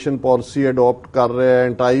ਇਮੀਗ੍ਰੇਸ਼ਨ ਪਾਲਿਸੀ ਅਡਾਪਟ ਕਰ ਰਿਹਾ ਹੈ,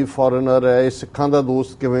 ਐਂਟਾਈ ਫੋਰਨਰ ਹੈ, ਇਹ ਸਿੱਖਾਂ ਦਾ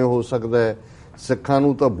ਦੋਸਤ ਕਿਵੇਂ ਹੋ ਸਕਦਾ ਹੈ, ਸਿੱਖਾਂ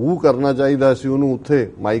ਨੂੰ ਤਾਂ ਬੂ ਕਰਨਾ ਚਾਹੀਦਾ ਸੀ ਉਹਨੂੰ ਉੱਥੇ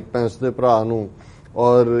ਮਾਈਕ ਪੈਂਸ ਦੇ ਭਰਾ ਨੂੰ।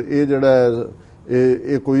 ਔਰ ਇਹ ਜਿਹੜਾ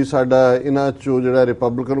ਇਹ ਕੋਈ ਸਾਡਾ ਇਹਨਾਂ ਚੋਂ ਜਿਹੜਾ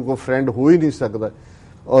ਰਿਪਬਲਿਕਨ ਕੋ ਫਰੈਂਡ ਹੋ ਹੀ ਨਹੀਂ ਸਕਦਾ।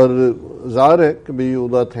 ਔਰ ਜ਼ਾਹਰ ਹੈ ਕਿ ਵੀ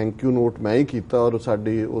ਉਹਦਾ ਥੈਂਕ ਯੂ ਨੋਟ ਮੈਂ ਹੀ ਕੀਤਾ ਔਰ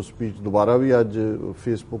ਸਾਡੀ ਉਹ ਸਪੀਚ ਦੁਬਾਰਾ ਵੀ ਅੱਜ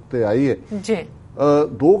ਫੇਸਬੁੱਕ ਤੇ ਆਈ ਹੈ ਜੀ।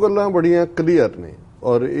 ਦੋ ਗੱਲਾਂ ਬੜੀਆਂ ਕਲੀਅਰ ਨੇ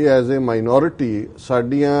ਔਰ ਇਹ ਐਜ਼ ਏ ਮਾਈਨੋਰਿਟੀ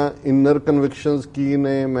ਸਾਡੀਆਂ ਇਨਰ ਕਨਵਿਕਸ਼ਨਸ ਕੀ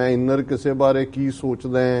ਨੇ, ਮੈਂ ਇਨਰ ਕਿਸੇ ਬਾਰੇ ਕੀ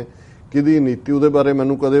ਸੋਚਦਾ ਹਾਂ, ਕਿਹਦੀ ਨੀਤੀ, ਉਹਦੇ ਬਾਰੇ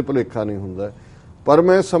ਮੈਨੂੰ ਕਦੇ ਭੁਲੇਖਾ ਨਹੀਂ ਹੁੰਦਾ। ਪਰ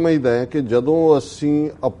ਮੈਂ ਸਮਝਦਾ ਹਾਂ ਕਿ ਜਦੋਂ ਅਸੀਂ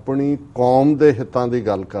ਆਪਣੀ ਕੌਮ ਦੇ ਹਿੱਤਾਂ ਦੀ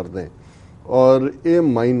ਗੱਲ ਕਰਦੇ ਹਾਂ ਔਰ ਇਹ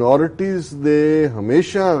ਮਾਈਨੋਰਿਟੀਜ਼ ਦੇ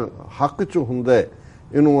ਹਮੇਸ਼ਾ ਹੱਕ 'ਚ ਹੁੰਦਾ ਹੈ,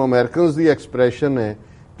 ਇਹਨੂੰ ਅਮਰੀਕਨਸ ਦੀ ਐਕਸਪ੍ਰੈਸ਼ਨ ਹੈ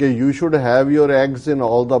ਕਿ you should have your eggs in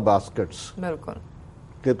all the baskets, ਬਿਲਕੁਲ,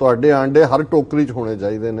 ਕਿ ਤੁਹਾਡੇ ਆਂਡੇ ਹਰ ਟੋਕਰੀ 'ਚ ਹੋਣੇ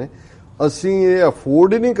ਚਾਹੀਦੇ ਨੇ। ਅਸੀਂ ਇਹ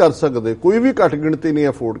ਅਫੋਰਡ ਹੀ ਨਹੀਂ ਕਰ ਸਕਦੇ, ਕੋਈ ਵੀ ਘੱਟ ਗਿਣਤੀ ਨਹੀਂ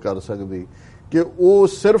ਅਫੋਰਡ ਕਰ ਸਕਦੀ ਕਿ ਉਹ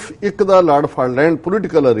ਸਿਰਫ ਇੱਕ ਦਾ ਲੜ ਫੜ ਲੈਣ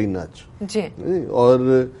ਪੋਲੀਟੀਕਲ ਅਰੀਨਾ 'ਚ ਜੀ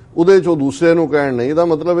ਔਰ ਉਹਦੇ 'ਚੋਂ ਦੂਸਰੇ ਨੂੰ ਕਹਿਣ ਨਹੀਂ। ਇਹਦਾ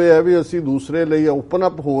ਮਤਲਬ ਇਹ ਹੈ ਵੀ ਅਸੀਂ ਦੂਸਰੇ ਲਈ ਓਪਨ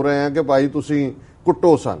ਅਪ ਹੋ ਰਹੇ ਹਾਂ ਕਿ ਭਾਈ ਤੁਸੀਂ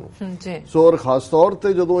ਕੁੱਟੋ ਸਾਨੂੰ ਜੀ। ਸੋ ਔਰ ਖਾਸ ਤੌਰ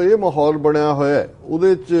ਤੇ ਜਦੋਂ ਇਹ ਮਾਹੌਲ ਬਣਿਆ ਹੋਇਆ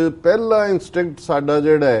ਉਹਦੇ 'ਚ ਪਹਿਲਾ ਇਨਸਟਿੰਕਟ ਸਾਡਾ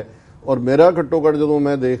ਜਿਹੜਾ ਹੈ ਔਰ ਮੇਰਾ ਘੱਟੋ ਘੱਟ ਜਦੋਂ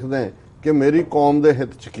ਮੈਂ ਦੇਖਦਾ ਕਿ ਮੇਰੀ ਕੌਮ ਦੇ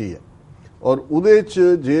ਹਿੱਤ 'ਚ ਕੀ ਹੈ ਔਰ ਉਹਦੇ 'ਚ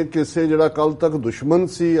ਜੇ ਕਿਸੇ ਜਿਹੜਾ ਕੱਲ ਤੱਕ ਦੁਸ਼ਮਣ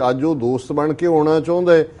ਸੀ ਅੱਜ ਉਹ ਦੋਸਤ ਬਣ ਕੇ ਆਉਣਾ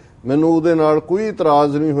ਚਾਹੁੰਦਾ ਹੈ, ਮੈਨੂੰ ਉਹਦੇ ਨਾਲ ਕੋਈ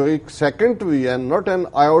ਇਤਰਾਜ਼ ਨਹੀਂ ਹੋਇਆ ਇੱਕ second we, and not N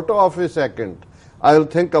ਆਇਓਟਾ of A second I will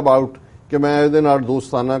think about ਕਿ ਮੈਂ ਇਹਦੇ ਨਾਲ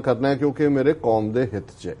ਦੋਸਤਾਨਾ ਕਰਨਾ ਕਿਉਂਕਿ ਮੇਰੇ ਕੌਮ ਦੇ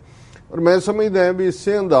ਹਿੱਤ 'ਚ ਹੈ। ਔਰ ਮੈਂ ਸਮਝਦਾ ਹਾਂ ਵੀ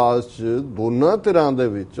ਇਸੇ ਅੰਦਾਜ਼ 'ਚ ਦੋਨਾਂ ਧਿਰਾਂ ਦੇ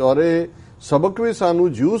ਵਿੱਚ ਔਰ ਇਹ ਸਬਕ ਵੀ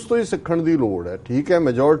ਸਾਨੂੰ ਜਿਊਜ਼ ਤੋਂ ਹੀ ਸਿੱਖਣ ਦੀ ਲੋੜ ਹੈ। ਠੀਕ ਹੈ,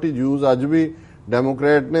 ਮੈਜੋਰਿਟੀ ਜਿਊਜ਼ ਅੱਜ ਵੀ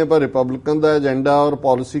ਡੈਮੋਕ੍ਰੈਟ ਨੇ, ਪਰ ਰਿਪਬਲਿਕਨ ਦਾ ਏਜੰਡਾ ਔਰ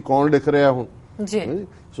ਪਾਲਿਸੀ ਕੌਣ ਲਿਖ ਰਿਹਾ ਹੁਣ ਜੀ।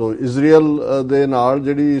 ਸੋ ਇਜ਼ਰਾਈਲ ਦੇ ਨਾਲ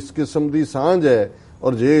ਜਿਹੜੀ ਇਸ ਕਿਸਮ ਦੀ ਸਾਂਝ ਹੈ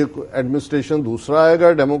ਔਰ ਜੇ ਐਡਮਿਨਿਸਟ੍ਰੇਸ਼ਨ ਦੂਸਰਾ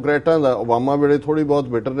ਆਏਗਾ ਡੈਮੋਕ੍ਰੈਟਾਂ ਦਾ, ਓਬਾਮਾ ਵੇਲੇ ਥੋੜੀ ਬਹੁਤ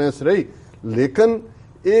ਬਿਟਰਨੈਸ ਰਹੀ, ਲੇਕਿਨ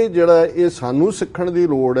ਇਹ ਜਿਹੜਾ ਇਹ ਸਾਨੂੰ ਸਿੱਖਣ ਦੀ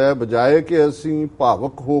ਲੋੜ ਹੈ ਬਜਾਏ ਕਿ ਅਸੀਂ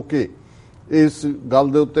ਭਾਵਕ ਹੋ ਕੇ ਇਸ ਗੱਲ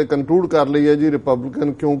ਦੇ ਉੱਤੇ ਕਨਕਲੂਡ ਕਰ ਲਈ ਹੈ ਜੀ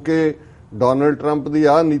ਰਿਪਬਲਿਕਨ ਕਿਉਂਕਿ ਡੋਨਲਡ ਟਰੰਪ ਦੀ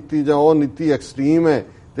ਆਹ ਨੀਤੀ ਜਾਂ ਉਹ ਨੀਤੀ ਐਕਸਟ੍ਰੀਮ ਹੈ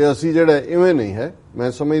ਤੇ ਅਸੀਂ ਜਿਹੜਾ ਇਵੇਂ ਨਹੀਂ ਹੈ।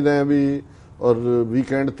 ਮੈਂ ਸਮਝਦਾ ਹਾਂ ਵੀ ਔਰ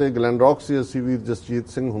ਵੀਕਐਂਡ ਤੇ ਗਲੈਨ ਰੌਕ ਸੀ ਅਸੀਂ ਵੀ ਜਸਜੀਤ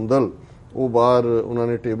ਸਿੰਘ ਹੁੰਦਲ, ਉਹ ਬਾਹਰ ਉਹਨਾਂ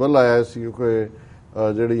ਨੇ ਟੇਬਲ ਲਾਇਆ ਸੀ ਕਿਉਂਕਿ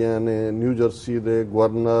ਜਿਹੜੀਆਂ ਨੇ ਨਿਊ ਜਰਸੀ ਦੇ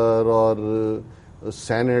ਗਵਰਨਰ ਔਰ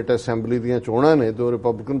ਸੈਨੇਟ ਅਸੈਂਬਲੀ ਦੀਆਂ ਚੋਣਾਂ ਨੇ ਤੇ ਉਹ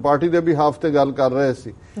ਰਿਪਬਲਿਕਨ ਪਾਰਟੀ ਦੇ ਵੀ ਹਾਫ ਤੇ ਗੱਲ ਕਰ ਰਹੇ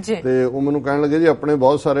ਸੀ ਤੇ ਉਹ ਮੈਨੂੰ ਕਹਿਣ ਲੱਗੇ ਜੀ ਆਪਣੇ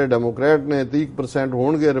ਬਹੁਤ ਸਾਰੇ ਡੈਮੋਕ੍ਰੈਟ ਨੇ 30%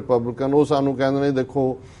 ਹੋਣਗੇ ਰਿਪਬਲਿਕਨ, ਉਹ ਸਾਨੂੰ ਕਹਿੰਦੇ ਨੇ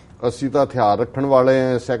ਦੇਖੋ ਅਸੀਂ ਤਾਂ ਹਥਿਆਰ ਰੱਖਣ ਵਾਲੇ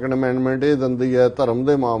ਆ, ਸੈਕੰਡ ਅਮੈਂਡਮੈਂਟ ਇਹ ਦਿੰਦੀ ਹੈ ਧਰਮ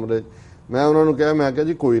ਦੇ ਮਾਮਲੇ। ਮੈਂ ਉਹਨਾਂ ਨੂੰ ਕਿਹਾ, ਮੈਂ ਕਿਹਾ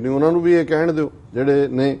ਜੀ ਕੋਈ ਨਹੀਂ, ਉਹਨਾਂ ਨੂੰ ਵੀ ਇਹ ਕਹਿਣ ਦਿਓ ਜਿਹੜੇ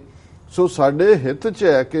ਨੇ। ਸੋ ਸਾਡੇ ਹਿੱਤ 'ਚ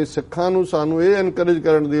ਹੈ ਕਿ ਸਿੱਖਾਂ ਨੂੰ ਸਾਨੂੰ ਇਹ ਐਨਕਰੇਜ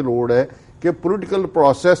ਕਰਨ ਦੀ ਲੋੜ ਹੈ ਕਿ ਪੋਲੀਟੀਕਲ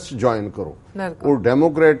ਪ੍ਰੋਸੈਸ 'ਚ ਜੁਆਇਨ ਕਰੋ। ਉਹ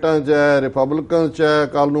ਡੈਮੋਕ੍ਰੇਟਾਂ 'ਚ ਹੈ, ਰਿਪਬਲਿਕਨ 'ਚ ਹੈ,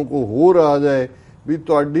 ਕੱਲ ਨੂੰ ਕੋਈ ਹੋਰ ਆ ਜਾਏ ਵੀ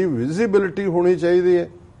ਤੁਹਾਡੀ ਵਿਜ਼ਿਬਿਲਿਟੀ ਹੋਣੀ ਚਾਹੀਦੀ ਹੈ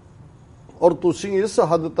ਔਰ ਤੁਸੀਂ ਇਸ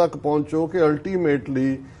ਹੱਦ ਤੱਕ ਪਹੁੰਚੋ ਕਿ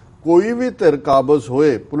ਅਲਟੀਮੇਟਲੀ ਕੋਈ ਵੀ ਧਿਰ ਕਾਬਜ਼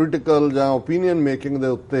ਹੋਏ ਪੋਲੀਟੀਕਲ ਜਾਂ ਓਪੀਨੀਅਨ ਮੇਕਿੰਗ ਦੇ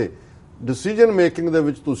ਉੱਤੇ ਡਿਸੀਜਨ ਮੇਕਿੰਗ ਦੇ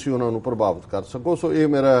ਵਿੱਚ ਤੁਸੀਂ ਉਹਨਾਂ ਨੂੰ ਪ੍ਰਭਾਵਿਤ ਕਰ ਸਕੋ। ਸੋ ਇਹ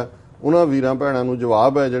ਮੇਰਾ ਉਹਨਾਂ ਵੀਰਾਂ ਭੈਣਾਂ ਨੂੰ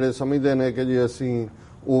ਜਵਾਬ ਹੈ ਜਿਹੜੇ ਸਮਝਦੇ ਨੇ ਕਿ ਜੀ ਅਸੀਂ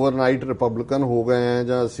ਓਵਰਨਾਈਟ ਰਿਪਬਲਿਕਨ ਹੋ ਗਏ ਹਾਂ,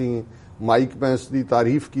 ਜਾਂ ਅਸੀਂ ਮਾਈਕ ਪੈਂਸ ਦੀ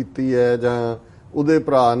ਤਾਰੀਫ ਕੀਤੀ ਹੈ, ਜਾਂ ਉਹਦੇ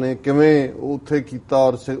ਭਰਾ ਨੇ ਕਿਵੇਂ ਉੱਥੇ ਕੀਤਾ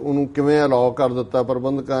ਔਰ ਉਹਨੂੰ ਕਿਵੇਂ ਅਲਾਉ ਕਰ ਦਿੱਤਾ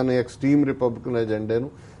ਪ੍ਰਬੰਧਕਾਂ ਨੇ ਐਕਸਟ੍ਰੀਮ ਰਿਪਬਲਿਕਨ ਏਜੰਡੇ ਨੂੰ।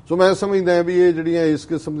 ਸੋ ਮੈਂ ਸਮਝਦਾ ਵੀ ਇਹ ਜਿਹੜੀਆਂ ਇਸ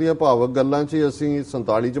ਕਿਸਮ ਦੀਆਂ ਭਾਵਕ ਗੱਲਾਂ 'ਚ ਅਸੀਂ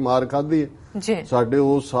 47 'ਚ ਮਾਰ ਖਾਧੀ ਹੈ। ਸਾਡੇ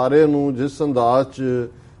ਉਹ ਸਾਰੇ ਨੂੰ ਜਿਸ ਅੰਦਾਜ਼ 'ਚ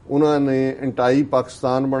ਉਹਨਾਂ ਨੇ ਐਂਟਾਈ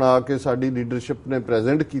ਪਾਕਿਸਤਾਨ ਬਣਾ ਕੇ ਸਾਡੀ ਲੀਡਰਸ਼ਿਪ ਨੇ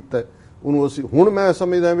ਪ੍ਰੈਜ਼ੈਂਟ ਕੀਤਾ, ਉਹਨੂੰ ਅਸੀਂ ਹੁਣ ਮੈਂ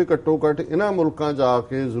ਸਮਝਦਾ ਵੀ ਘੱਟੋ ਘੱਟ ਇਹਨਾਂ ਮੁਲਕਾਂ 'ਚ ਆ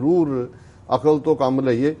ਕੇ ਜ਼ਰੂਰ ਅਕਲ ਤੋਂ ਕੰਮ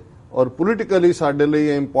ਲਈਏ। ਔਰ ਪੋਲੀਟੀਕਲੀ ਸਾਡੇ ਲਈ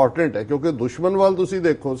ਇਹ ਇੰਪੋਰਟੈਂਟ ਹੈ, ਕਿਉਂਕਿ ਦੁਸ਼ਮਣ ਵੱਲ ਤੁਸੀਂ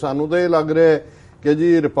ਦੇਖੋ, ਸਾਨੂੰ ਤਾਂ ਇਹ ਲੱਗ ਰਿਹਾ ਹੈ ਕਿ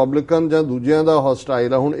ਜੀ ਰਿਪਬਲਿਕਨ ਜਾਂ ਦੂਜਿਆਂ ਦਾ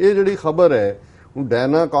ਹੌਸਟਾਈਲ ਆ। ਹੁਣ ਇਹ ਜਿਹੜੀ ਖਬਰ ਹੈ,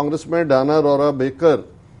 ਹੁਣ ਕਾਂਗਰਸਮੈਨ ਡਾਨਾ ਰੋਰਾ ਬੇਕਰ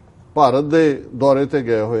ਭਾਰਤ ਦੇ ਦੌਰੇ ਤੇ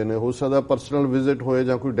ਗਏ ਹੋਏ ਨੇ, ਹੋ ਸਕਦਾ ਪਰਸਨਲ ਵਿਜ਼ਿਟ ਹੋਏ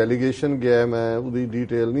ਜਾਂ ਕੋਈ ਡੈਲੀਗੇਸ਼ਨ ਗਿਆ, ਮੈਂ ਉਹਦੀ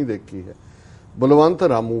ਡੀਟੇਲ ਨਹੀਂ ਦੇਖੀ ਹੈ। ਬਲਵੰਤ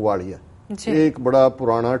ਰਾਮੂਵਾਲੀਆ ਇਹ ਇੱਕ ਬੜਾ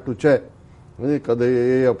ਪੁਰਾਣਾ ਟੁੱਚਾ ਹੈ, ਕਦੇ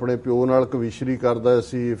ਇਹ ਆਪਣੇ ਪਿਓ ਨਾਲ ਕਵਿਸ਼ਰੀ ਕਰਦਾ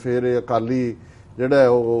ਸੀ, ਫਿਰ ਇਹ ਅਕਾਲੀ ਜਿਹੜਾ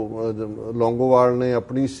ਉਹ ਲੌਂਗੋਵਾਲ ਨੇ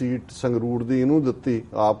ਆਪਣੀ ਸੀਟ ਸੰਗਰੂਰ ਦੀ ਇਹਨੂੰ ਦਿੱਤੀ,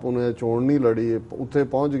 ਆਪ ਉਹਨੇ ਚੋਣ ਨਹੀਂ ਲੜੀ, ਉੱਥੇ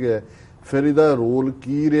ਪਹੁੰਚ ਗਿਆ। ਫਿਰ ਇਹਦਾ ਰੋਲ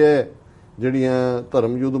ਕੀ ਰਿਹਾ, ਜਿਹੜੀਆਂ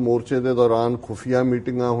ਧਰਮ ਯੁੱਧ ਮੋਰਚੇ ਦੇ ਦੌਰਾਨ ਖੁਫੀਆ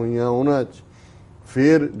ਮੀਟਿੰਗਾਂ ਹੋਈਆਂ ਉਹਨਾਂ 'ਚ,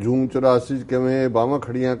 ਫਿਰ ਜੂਨ 84 'ਚ ਕਿਵੇਂ ਬਾਹਾਂ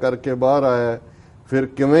ਖੜੀਆਂ ਕਰਕੇ ਬਾਹਰ ਆਇਆ, ਫਿਰ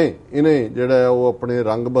ਕਿਵੇਂ ਇਹਨੇ ਜਿਹੜਾ ਉਹ ਆਪਣੇ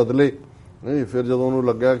ਰੰਗ ਬਦਲੇ, ਫਿਰ ਜਦੋਂ ਉਹਨੂੰ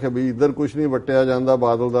ਲੱਗਿਆ ਕਿ ਵੀ ਇੱਧਰ ਕੁਝ ਨਹੀਂ ਵਟਿਆ ਜਾਂਦਾ,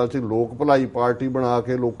 ਬਾਦਲਦਾਰ 'ਚ ਲੋਕ ਭਲਾਈ ਪਾਰਟੀ ਬਣਾ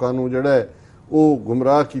ਕੇ ਲੋਕਾਂ ਨੂੰ ਜਿਹੜਾ ਉਹ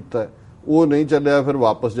ਗੁੰਮਰਾਹ ਕੀਤਾ, ਉਹ ਨਹੀਂ ਚੱਲਿਆ, ਫਿਰ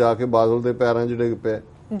ਵਾਪਸ ਜਾ ਕੇ ਬਾਦਲ ਦੇ ਪੈਰਾਂ 'ਚ ਡਿੱਗ ਪਿਆ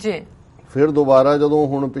ਜੀ। ਫਿਰ ਦੁਬਾਰਾ ਜਦੋਂ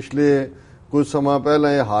ਹੁਣ ਪਿਛਲੇ ਕੁਝ ਸਮਾਂ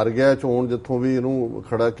ਪਹਿਲਾਂ ਇਹ ਹਾਰ ਗਿਆ ਚੋਣ, ਜਿੱਥੋਂ ਵੀ ਇਹਨੂੰ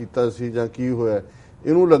ਖੜਾ ਕੀਤਾ ਸੀ ਜਾਂ ਕੀ ਹੋਇਆ,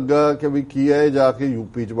 ਇਹਨੂੰ ਲੱਗਾ ਕਿ ਵੀ ਕੀ ਹੈ, ਜਾ ਕੇ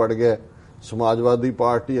ਯੂਪੀ 'ਚ ਵੜ ਗਿਆ, ਸਮਾਜਵਾਦੀ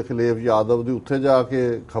ਪਾਰਟੀ ਅਖਿਲੇਸ਼ ਯਾਦਵ ਦੀ ਉੱਥੇ ਜਾ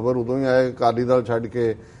ਕੇ ਖਬਰ ਉਦੋਂ ਹੀ ਆਏ, ਅਕਾਲੀ ਦਲ ਛੱਡ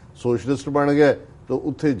ਕੇ ਸੋਸ਼ਲਿਸਟ ਬਣ ਗਏ ਤਾਂ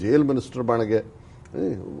ਉੱਥੇ ਜੇਲ੍ਹ ਮਿਨਿਸਟਰ ਬਣ ਗਏ।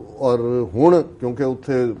 ਔਰ ਹੁਣ ਕਿਉਂਕਿ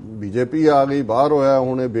ਉੱਥੇ ਬੀਜੇਪੀ ਆ ਗਈ, ਬਾਹਰ ਹੋਇਆ,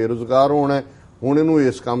 ਹੁਣ ਇਹ ਬੇਰੁਜ਼ਗਾਰ ਹੋਣਾ, ਹੁਣ ਇਹਨੂੰ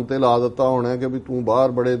ਇਸ ਕੰਮ ਤੇ ਲਾ ਦਿੱਤਾ ਹੋਣਾ ਕਿ ਵੀ ਤੂੰ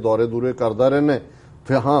ਬਾਹਰ ਬੜੇ ਦੌਰੇ ਦੂਰੇ ਕਰਦਾ ਰਹਿਣਾ।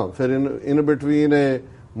 ਫਿਰ ਇਨ ਬਿਟਵੀਨ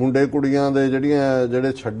ਮੁੰਡੇ ਕੁੜੀਆਂ ਦੇ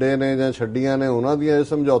ਜਿਹੜੇ ਛੱਡੇ ਨੇ ਜਾਂ ਛੱਡੀਆਂ ਨੇ ਉਹਨਾਂ ਦੀਆਂ ਇਹ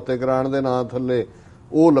ਸਮਝੌਤੇ ਕਰਾਉਣ ਦੇ ਨਾਂ ਥੱਲੇ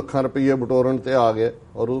ਉਹ ਲੱਖਾਂ ਰੁਪਈਏ ਬਟੋਰਨ ਤੇ ਆ ਗਏ।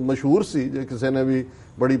 ਔਰ ਉਹ ਮਸ਼ਹੂਰ ਸੀ, ਜੇ ਕਿਸੇ ਨੇ ਵੀ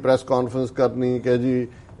ਬੜੀ ਪ੍ਰੈਸ ਕਾਨਫਰੰਸ ਕਰਨੀ ਕਿ ਜੀ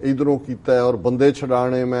ਇਧਰੋਂ ਕੀਤਾ ਔਰ ਬੰਦੇ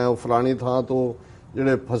ਛਡਾਣੇ, ਮੈਂ ਉਹ ਫਲਾਣੀ ਥਾਂ ਤੋਂ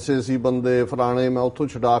ਜਿਹੜੇ ਫਸੇ ਸੀ ਬੰਦੇ ਫਲਾਣੇ ਮੈਂ ਉੱਥੋਂ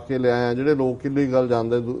ਛਡਾ ਕੇ ਲਿਆਇਆ, ਜਿਹੜੇ ਲੋਕ ਇਲੀਗਲ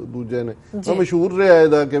ਜਾਂਦੇ ਦੂਜੇ ਨੇ। ਤਾਂ ਮਸ਼ਹੂਰ ਰਿਹਾ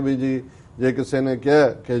ਇਹਦਾ ਕਿ ਵੀ ਜੀ ਜੇ ਕਿਸੇ ਨੇ ਕਿਹਾ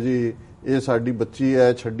ਕਿ ਜੀ ਇਹ ਸਾਡੀ ਬੱਚੀ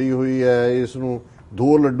ਹੈ, ਛੱਡੀ ਹੋਈ ਹੈ, ਇਸ ਨੂੰ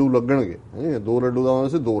 2 ਲੱਡੂ ਲੱਗਣਗੇ, 2 ਲੱਡੂ ਦਾ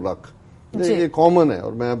ਮਤਲਬ 2 ਲੱਖ, ਇਹ ਕਾਮਨ ਹੈ।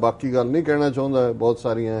 ਔਰ ਮੈਂ ਬਾਕੀ ਗੱਲ ਨਹੀਂ ਕਹਿਣਾ ਚਾਹੁੰਦਾ, ਬਹੁਤ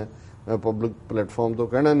ਸਾਰੀਆਂ ਮੈਂ ਪਬਲਿਕ ਪਲੇਟਫਾਰਮ ਤੋਂ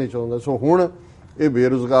ਕਹਿਣਾ ਨਹੀਂ ਚਾਹੁੰਦਾ। ਸੋ ਹੁਣ ਇਹ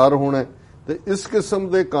ਬੇਰੁਜ਼ਗਾਰ ਹੋਣਾ ਤੇ ਇਸ ਕਿਸਮ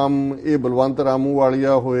ਦੇ ਕੰਮ ਇਹ ਬਲਵੰਤ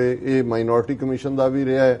ਰਾਮੂਵਾਲੀਆ ਹੋਏ, ਇਹ ਮਾਈਨੋਰਟੀ ਕਮਿਸ਼ਨ ਦਾ ਵੀ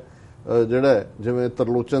ਰਿਹਾ ਹੈ, ਜਿਹੜਾ ਜਿਵੇਂ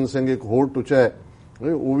ਤਰਲੋਚਨ ਸਿੰਘ ਇੱਕ ਹੋਰ ਟੁੱਚਾ ਹੈ,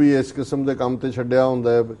 ਉਹ ਵੀ ਇਸ ਕਿਸਮ ਦੇ ਕੰਮ ਤੇ ਛੱਡਿਆ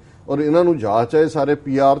ਹੁੰਦਾ ਹੈ। ਔਰ ਇਹਨਾਂ ਨੂੰ ਜਾਂਚ ਹੈ, ਸਾਰੇ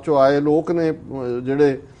PR ਚੋਂ ਆਏ ਲੋਕ ਨੇ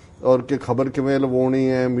ਜਿਹੜੇ, ਔਰ ਕਿ ਖਬਰ ਕਿਵੇਂ ਲਵਾਉਣੀ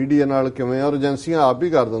ਹੈ, ਮੀਡੀਆ ਨਾਲ ਕਿਵੇਂ, ਔਰ ਏਜੰਸੀਆਂ ਆਪ ਹੀ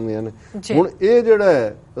ਕਰ ਦਿੰਦੀਆਂ ਨੇ। ਹੁਣ ਇਹ ਜਿਹੜਾ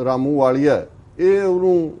ਹੈ ਰਾਮੂਵਾਲੀਆ, ਇਹ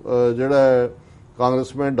ਉਹਨੂੰ ਜਿਹੜਾ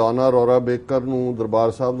ਕਾਂਗਰਸਮੈਨ ਡਾਨਾ ਰੋਰਾ ਬੇਕਰ ਨੂੰ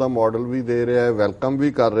ਦਰਬਾਰ ਸਾਹਿਬ ਦਾ ਮਾਡਲ ਵੀ ਦੇ ਰਿਹਾ ਹੈ, ਵੈਲਕਮ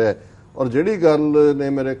ਵੀ ਕਰ ਰਿਹਾ ਹੈ। ਔਰ ਜਿਹੜੀ ਗੱਲ ਨੇ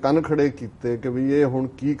ਮੇਰੇ ਕੰਨ ਖੜੇ ਕੀਤੇ ਕਿ ਵੀ ਇਹ ਹੁਣ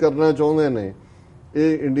ਕੀ ਕਰਨਾ ਚਾਹੁੰਦੇ ਨੇ,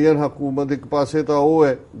 ਇਹ ਇੰਡੀਅਨ ਹਕੂਮਤ ਇੱਕ ਪਾਸੇ ਤਾਂ ਉਹ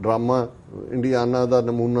ਹੈ ਡਰਾਮਾ ਇੰਡੀਆਨਾ ਦਾ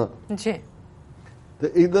ਨਮੂਨਾ ਜੀ,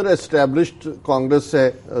 ਤੇ ਇਧਰ ਐਸਟੈਬਲਿਸ਼ਡ ਕਾਂਗਰਸ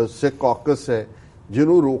ਹੈ, ਸਿੱਖ ਕਾਕਸ ਹੈ,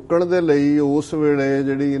 ਜਿਹਨੂੰ ਰੋਕਣ ਦੇ ਲਈ ਉਸ ਵੇਲੇ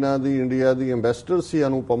ਜਿਹੜੀ ਇਹਨਾਂ ਦੀ ਇੰਡੀਆ ਦੀ ਐਂਬੈਸਡਰ ਸੀ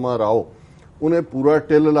ਅਨੁਪਮਾ ਰਾਓ, ਉਹਨੇ ਪੂਰਾ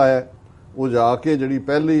ਟਿਲ ਲਾਇਆ। ਉਹ ਜਾ ਕੇ ਜਿਹੜੀ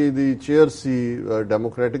ਪਹਿਲੀ ਇਹਦੀ ਚੇਅਰ ਸੀ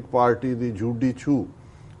ਡੈਮੋਕ੍ਰੈਟਿਕ ਪਾਰਟੀ ਦੀ ਜੂਡੀ ਛੂ,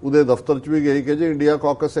 ਉਹਦੇ ਦਫ਼ਤਰ 'ਚ ਵੀ ਗਈ ਕਿ ਜੀ ਇੰਡੀਆ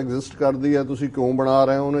ਕਾਕਸ ਐਗਜ਼ਿਸਟ ਕਰਦੀ ਹੈ, ਤੁਸੀਂ ਕਿਉਂ ਬਣਾ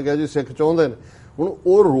ਰਹੇ ਹੋ। ਉਹਨੇ ਕਿਹਾ ਜੀ ਸਿੱਖ ਚਾਹੁੰਦੇ ਨੇ। ਹੁਣ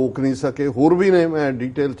ਉਹ ਰੋਕ ਨਹੀਂ ਸਕੇ, ਹੋਰ ਵੀ ਨੇ, ਮੈਂ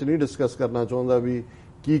ਡਿਟੇਲ 'ਚ ਨਹੀਂ ਡਿਸਕਸ ਕਰਨਾ ਚਾਹੁੰਦਾ ਵੀ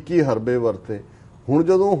ਕੀ ਹਰਬੇ ਵਰਤੇ। ਹੁਣ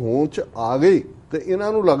ਜਦੋਂ ਹੋਂਦ 'ਚ ਆ ਗਈ ਤੇ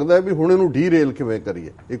ਇਹਨਾਂ ਨੂੰ ਲੱਗਦਾ ਵੀ ਹੁਣ ਇਹਨੂੰ ਡੀਰੇਲ ਕਿਵੇਂ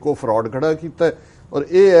ਕਰੀਏ। ਇੱਕ ਉਹ ਫਰਾਡ ਖੜਾ ਕੀਤਾ ਔਰ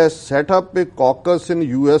ਇਹ ਹੈ set up A caucus in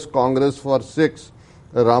US Congress for Sikhs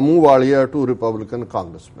Ramoowalia to Republican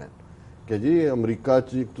congressman, ਕਿ ਜੀ ਅਮਰੀਕਾ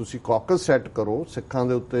 'ਚ ਤੁਸੀਂ ਕਾਕਸ ਸੈੱਟ ਕਰੋ, ਸਿੱਖਾਂ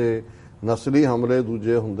ਦੇ ਉੱਤੇ ਨਸਲੀ ਹਮਲੇ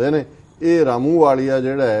ਦੂਜੇ ਹੁੰਦੇ ਨੇ। ਇਹ ਰਾਮੂਵਾਲੀਆ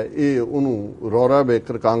ਜਿਹੜਾ ਹੈ ਇਹ ਉਹਨੂੰ ਰੋਰਾ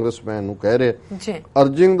ਬੇਕਰ ਕਾਂਗਰਸਮੈਨ ਨੂੰ ਕਹਿ ਰਿਹਾ,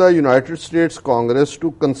 ਅਰਜਿੰਗ ਦਾ United States Congress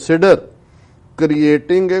to consider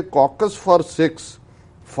creating A caucus for Sikhs.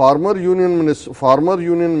 Former Union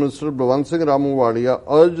Minister Balwant Ramoowalia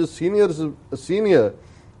urged senior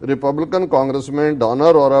Republican Congressman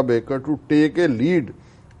Dana Rohrabaker to take a lead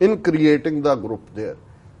in creating the group there.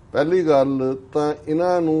 ਪਹਿਲੀ ਗੱਲ ਤਾਂ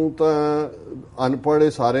ਇਹਨਾਂ ਨੂੰ ਤਾਂ ਅਨਪੜ੍ਹ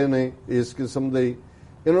ਸਾਰੇ ਨੇ ਇਸ ਕਿਸਮ ਦੇ,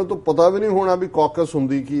 ਇਹਨਾਂ ਤੋਂ ਪਤਾ ਵੀ ਨਹੀਂ ਹੋਣਾ ਵੀ ਕਾਕਸ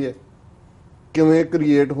ਹੁੰਦੀ ਕੀ ਹੈ, ਕਿਵੇਂ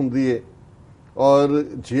ਕ੍ਰੀਏਟ ਹੁੰਦੀ ਹੈ। ਔਰ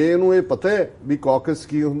ਜੇ ਇਹਨੂੰ ਇਹ ਪਤਾ ਹੈ ਵੀ ਕਾਕਸ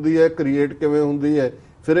ਕੀ ਹੁੰਦੀ ਹੈ, ਕ੍ਰੀਏਟ ਕਿਵੇਂ ਹੁੰਦੀ ਹੈ,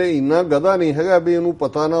 ਫਿਰ ਇਹ ਇੰਨਾ ਗਧਾ ਨਹੀਂ ਹੈਗਾ ਵੀ ਇਹਨੂੰ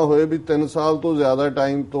ਪਤਾ ਨਾ ਹੋਏ ਵੀ 3 ਸਾਲ ਤੋਂ ਜ਼ਿਆਦਾ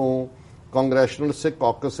ਟਾਈਮ ਤੋਂ ਕਾਂਗਰੈਸ਼ਨਲ ਸਿੱਖ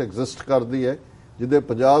ਕਾਕਸ ਐਗਜ਼ਿਸਟ ਕਰਦੀ ਹੈ, ਜਿਹਦੇ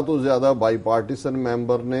 50 ਤੋਂ ਜ਼ਿਆਦਾ ਬਾਈਪਾਰਟੀਸਨ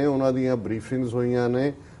ਮੈਂਬਰ ਨੇ, ਉਹਨਾਂ ਦੀਆਂ ਬਰੀਫਿੰਗਸ ਹੋਈਆਂ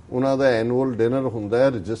ਨੇ, ਉਹਨਾਂ ਦਾ ਐਨੂਅਲ ਡਿਨਰ ਹੁੰਦਾ ਹੈ,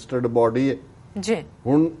 ਰਜਿਸਟਰਡ ਬਾਡੀ ਹੈ ਜੀ।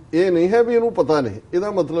 ਹੁਣ ਇਹ ਨਹੀਂ ਹੈ ਵੀ ਇਹਨੂੰ ਪਤਾ ਨਹੀਂ,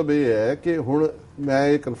 ਇਹਦਾ ਮਤਲਬ ਇਹ ਹੈ ਕਿ ਹੁਣ ਮੈਂ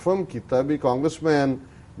ਇਹ ਕਨਫਰਮ ਕੀਤਾ ਵੀ ਕਾਂਗਰਸਮੈਨ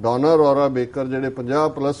ਡਾਨਾ ਰੋਰਾ ਬੇਕਰ ਜਿਹੜੇ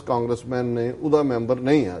 50+ ਕਾਂਗਰਸਮੈਨ ਨੇ ਉਹਦਾ ਮੈਂਬਰ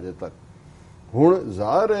ਨਹੀਂ ਹੈ ਅਜੇ ਤੱਕ। ਹੁਣ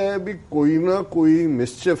ਜ਼ਾਹਰ ਹੈ ਵੀ ਕੋਈ ਨਾ ਕੋਈ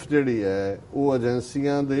ਮਿਸਚਿਫ ਜਿਹੜੀ ਹੈ ਉਹ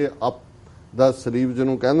ਏਜੰਸੀਆਂ ਦੇ ਅਪ ਦਾ ਸਲੀਵ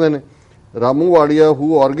ਜਿਹਨੂੰ ਕਹਿੰਦੇ ਨੇ। Ramoowalia, who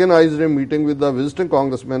organized a meeting with the visiting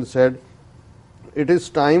congressmen, said, "It is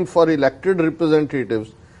time for elected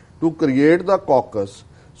representatives to create the caucus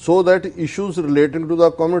so that issues relating to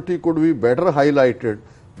the community could be better highlighted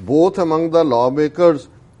both among the lawmakers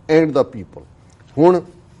and the people." ਹੁਣ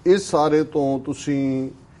ਇਸ ਸਾਰੇ ਤੋਂ ਤੁਸੀਂ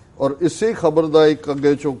ਔਰ ਇਸੇ ਖਬਰ ਦਾ ਇੱਕ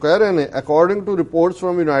ਅੱਗੇ ਚੋਂ ਕਹਿ ਰਹੇ ਨੇ, according to reports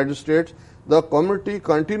from United States, the committee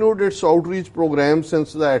continued its outreach program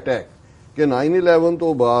since the attack. ਕਿ 9/11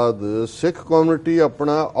 ਤੋਂ ਬਾਅਦ ਸਿੱਖ ਕਮਿਊਨਿਟੀ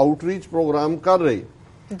ਆਪਣਾ ਆਊਟਰੀਚ ਪ੍ਰੋਗਰਾਮ ਕਰ ਰਹੀ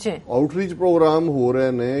ਜੀ। ਆਊਟਰੀਚ ਪ੍ਰੋਗਰਾਮ ਹੋ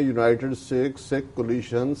ਰਹੇ ਨੇ, ਯੂਨਾਈਟਿਡ ਸਿੱਖ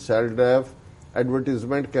ਕੋਲੀਸ਼ਨ, ਸੈਲਡੈਫ,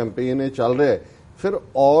 ਐਡਵਰਟਾਈਜ਼ਮੈਂਟ ਕੈਂਪੇਨ ਇਹ ਚੱਲ ਰਿਹਾ। ਫਿਰ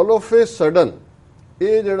ਆਲ ਆਫ ਏ ਸਡਨ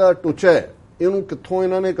ਇਹ ਜਿਹੜਾ ਟੁਚਾ ਹੈ ਇਹਨੂੰ ਕਿੱਥੋਂ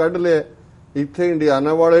ਇਹਨਾਂ ਨੇ ਕੱਢ ਲਿਆ, ਇੱਥੇ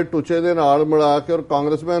ਇੰਡੀਆਨਾ ਵਾਲੇ ਟੁਚੇ ਦੇ ਨਾਲ ਮਿਲਾ ਕੇ ਔਰ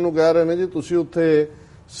ਕਾਂਗਰਸਮੈਨ ਨੂੰ ਕਹਿ ਰਹੇ ਨੇ ਜੀ ਤੁਸੀਂ ਉੱਥੇ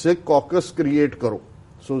ਸਿੱਖ ਕਾਕਸ ਕ੍ਰੀਏਟ ਕਰੋ।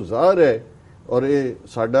 ਸੋ ਜ਼ਾਹਰ ਹੈ ਔਰ ਇਹ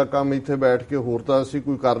ਸਾਡਾ ਕੰਮ ਇੱਥੇ ਬੈਠ ਕੇ ਹੋਰ ਤਾਂ ਅਸੀਂ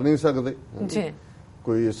ਕੋਈ ਕਰ ਨਹੀਂ ਸਕਦੇ ਜੀ।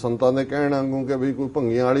 ਕੋਈ ਸੰਤਾਂ ਦੇ ਕਹਿਣ ਵਾਂਗੂ ਕਿ ਵੀ ਕੋਈ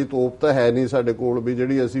ਭੰਗੀਆਂ ਵਾਲੀ ਤੋਪ ਤਾਂ ਹੈ ਨਹੀਂ ਸਾਡੇ ਕੋਲ ਵੀ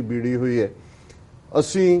ਜਿਹੜੀ ਅਸੀਂ ਬੀੜੀ ਹੋਈ ਹੈ।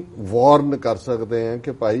 ਅਸੀਂ ਵਾਰਨ ਕਰ ਸਕਦੇ ਹਾਂ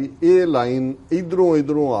ਕਿ ਭਾਈ ਇਹ ਲਾਈਨ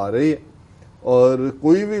ਇਧਰੋਂ ਆ ਰਹੀ ਹੈ ਔਰ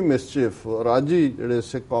ਕੋਈ ਵੀ ਮਿਸਚਿਫ। ਰਾਜੀ ਜਿਹੜੇ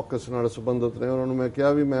ਸਿੱਖ ਕਾਕਸ ਨਾਲ ਸੰਬੰਧਿਤ ਨੇ ਉਹਨਾਂ ਨੂੰ ਮੈਂ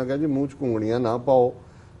ਕਿਹਾ ਜੀ ਮੂੰਹ 'ਚ ਘੁੰਗਣੀਆਂ ਨਾ ਪਾਓ,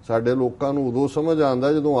 ਸਾਡੇ ਲੋਕਾਂ ਨੂੰ ਉਦੋਂ ਸਮਝ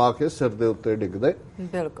ਆਉਂਦਾ ਜਦੋਂ ਆ ਕੇ ਸਿਰ ਦੇ ਉੱਤੇ ਡਿੱਗਦੇ।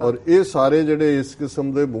 ਔਰ ਇਹ ਸਾਰੇ ਜਿਹੜੇ ਇਸ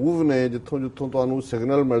ਕਿਸਮ ਦੇ ਮੂਵ ਨੇ ਜਿੱਥੋਂ ਤੁਹਾਨੂੰ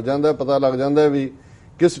ਸਿਗਨਲ ਮਿਲ ਜਾਂਦਾ, ਪਤਾ ਲੱਗ ਜਾਂਦਾ ਵੀ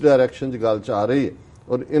ਕਿਸ ਡਾਇਰੈਕਸ਼ਨ 'ਚ ਗੱਲ 'ਚ ਆ ਰਹੀ ਹੈ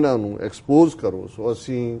ਔਰ ਇਹਨਾਂ ਨੂੰ ਐਕਸਪੋਜ਼ ਕਰੋ। ਸੋ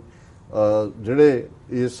ਅਸੀਂ ਜਿਹੜੇ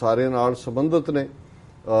ਇਹ ਸਾਰੇ ਨਾਲ ਸੰਬੰਧਿਤ ਨੇ,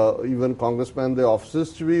 ਈਵਨ ਕਾਂਗਰਸਮੈਨ ਦੇ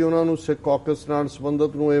ਆਫਿਸਿਸ 'ਚ ਵੀ ਉਹਨਾਂ ਨੂੰ ਸਿੱਖ ਕਾਕਸ ਨਾਲ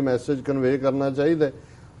ਸੰਬੰਧਿਤ ਨੂੰ ਇਹ ਮੈਸੇਜ ਕਨਵੇ ਕਰਨਾ ਚਾਹੀਦਾ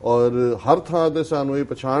ਔਰ ਹਰ ਥਾਂ ਤੇ ਸਾਨੂੰ ਇਹ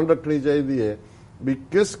ਪਛਾਣ ਰੱਖਣੀ ਚਾਹੀਦੀ ਹੈ ਵੀ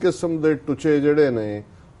ਕਿਸ ਕਿਸਮ ਦੇ ਟੁਚੇ ਜਿਹੜੇ ਨੇ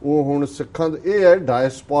ਉਹ ਹੁਣ ਸਿੱਖਾਂ ਇਹ ਹੈ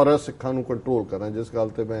ਡਾਇਸਪੋਰਾ ਸਿੱਖਾਂ ਨੂੰ ਕੰਟਰੋਲ ਕਰਨਾ। ਜਿਸ ਗੱਲ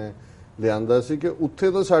ਤੇ ਮੈਂ ਲਿਆਂਦਾ ਸੀ ਕਿ ਉੱਥੇ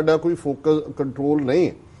ਤਾਂ ਸਾਡਾ ਕੋਈ ਫੋਕਸ ਕੰਟਰੋਲ ਨਹੀਂ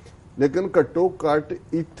ਹੈ, ਲੇਕਿਨ ਘੱਟੋ ਘੱਟ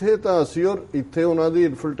ਇੱਥੇ ਤਾਂ ਅਸੀਂ ਔਰ ਇੱਥੇ ਉਹਨਾਂ ਦੀ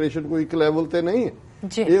ਇਨਫਿਲਟ੍ਰੇਸ਼ਨ ਕੋਈ ਇੱਕ ਲੈਵਲ ਤੇ ਨਹੀਂ ਹੈ।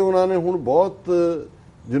 ਇਹ ਉਹਨਾਂ ਨੇ ਹੁਣ ਬਹੁਤ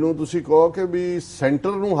ਜਿਹਨੂੰ ਤੁਸੀਂ ਕਹੋ ਕਿ ਵੀ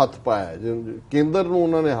ਸੈਂਟਰ ਨੂੰ ਹੱਥ ਪਾਇਆ, ਕੇਂਦਰ ਨੂੰ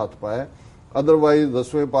ਉਹਨਾਂ ਨੇ ਹੱਥ ਪਾਇਆ। ਅਦਰਵਾਈਜ਼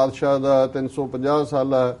 10ਵੇਂ ਪਾਤਸ਼ਾਹ ਦਾ 350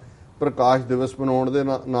 ਸਾਲਾ ਪ੍ਰਕਾਸ਼ ਦਿਵਸ ਮਨਾਉਣ ਦੇ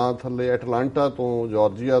ਨਾਂ ਥੱਲੇ ਐਟਲਾਂਟਾ ਤੋਂ,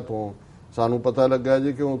 ਜਾਰਜੀਆ ਤੋਂ ਸਾਨੂੰ ਪਤਾ ਲੱਗਾ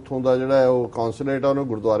ਜੀ ਕਿ ਉੱਥੋਂ ਦਾ ਜਿਹੜਾ ਉਹ ਕੌਂਸੂਲੇਟ ਆ ਉਹਨੇ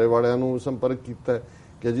ਗੁਰਦੁਆਰੇ ਵਾਲਿਆਂ ਨੂੰ ਸੰਪਰਕ ਕੀਤਾ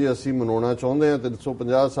ਕਿ ਜੀ ਅਸੀਂ ਮਨਾਉਣਾ ਚਾਹੁੰਦੇ ਹਾਂ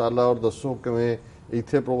 350 ਸਾਲਾ ਔਰ ਦੱਸੋ ਕਿਵੇਂ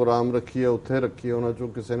ਇੱਥੇ ਪ੍ਰੋਗਰਾਮ ਰੱਖੀਏ ਉੱਥੇ ਰੱਖੀਏ। ਉਹਨਾਂ ਚੋਂ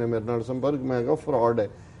ਕਿਸੇ ਨੇ ਮੇਰੇ ਨਾਲ ਸੰਪਰਕ, ਮੈਂ ਕਿਹਾ ਫਰਾਡ ਹੈ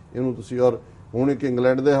ਇਹਨੂੰ ਤੁਸੀਂ। ਔਰ ਹੁਣ ਇੱਕ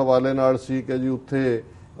ਇੰਗਲੈਂਡ ਦੇ ਹਵਾਲੇ ਨਾਲ ਸੀ ਕਿ ਜੀ ਉੱਥੇ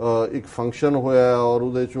ਇੱਕ ਫੰਕਸ਼ਨ ਹੋਇਆ ਔਰ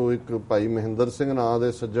ਉਹਦੇ ਚੋਂ ਇੱਕ ਭਾਈ ਮਹਿੰਦਰ ਸਿੰਘ ਨਾਂ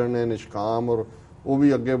ਦੇ ਸੱਜਣ ਨੇ ਨਿਸ਼ਕਾਮ ਔਰ ਉਹ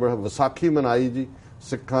ਵੀ ਅੱਗੇ ਵਿਸਾਖੀ ਮਨਾਈ ਜੀ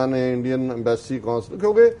ਸਿੱਖਾਂ ਨੇ, ਇੰਡੀਅਨ ਐਮਬੈਸੀ ਕੌਂਸਲ,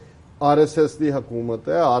 ਕਿਉਂਕਿ RSS ਦੀ ਹਕੂਮਤ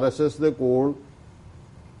ਹੈ। RSS ਦੇ ਕੋਲ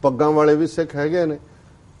ਪੱਗਾਂ ਵਾਲੇ ਵੀ ਸਿੱਖ ਹੈਗੇ ਨੇ,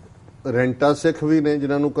 ਰੈਂਟਾ ਸਿੱਖ ਵੀ ਨੇ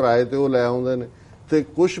ਜਿਨ੍ਹਾਂ ਨੂੰ ਕਿਰਾਏ ਤੇ ਉਹ ਲੈ ਆਉਂਦੇ ਨੇ, ਤੇ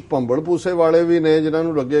ਕੁਝ ਭੰਬੜ ਪੂਸੇ ਵਾਲੇ ਵੀ ਨੇ ਜਿਨ੍ਹਾਂ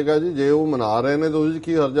ਨੂੰ ਲੱਗੇਗਾ ਜੀ ਜੇ ਉਹ ਮਨਾ ਰਹੇ ਨੇ ਤਾਂ ਉਹਦੇ 'ਚ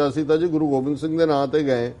ਕੀ ਹਰਜਾ, ਸੀ ਤਾਂ ਜੀ ਗੁਰੂ ਗੋਬਿੰਦ ਸਿੰਘ ਦੇ ਨਾਂ ਤੇ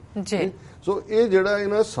ਗਏ ਜੀ। ਸੋ ਇਹ ਜਿਹੜਾ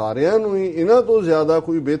ਇਹਨਾਂ ਸਾਰਿਆਂ ਨੂੰ ਹੀ ਇਹਨਾਂ ਤੋਂ ਜ਼ਿਆਦਾ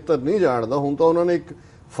ਕੋਈ ਬਿਹਤਰ ਨਹੀਂ ਜਾਣਦਾ। ਹੁਣ ਤਾਂ ਉਹਨਾਂ ਨੇ ਇੱਕ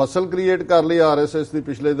ਫਸਲ ਕ੍ਰੀਏਟ ਕਰ ਲਈ RSS ਦੀ।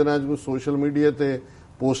 ਪਿਛਲੇ ਦਿਨਾਂ 'ਚ ਸੋਸ਼ਲ ਮੀਡੀਆ ਤੇ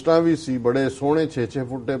ਪੋਸਟਾਂ ਵੀ ਸੀ, ਬੜੇ ਸੋਹਣੇ 6-6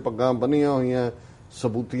 ਫੁੱਟੇ ਪੱਗਾਂ ਬੰਨੀਆਂ ਹੋਈਆਂ,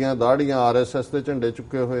 ਸਬੂਤੀਆਂ ਦਾੜੀਆਂ, RSS ਦੇ ਝੰਡੇ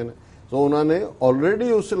ਚੁੱਕੇ ਹੋਏ ਨੇ। ਸੋ ਉਹਨਾਂ ਨੇ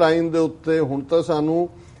ਆਲਰੇਡੀ ਉਸ ਲਾਈਨ ਦੇ ਉੱਤੇ ਹੁਣ ਤਾਂ ਸਾਨੂੰ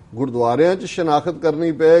ਗੁਰਦੁਆਰਿਆਂ 'ਚ ਸ਼ਨਾਖਤ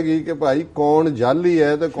ਕਰਨੀ ਪਏਗੀ ਕਿ ਭਾਈ ਕੌਣ ਜਾਲੀ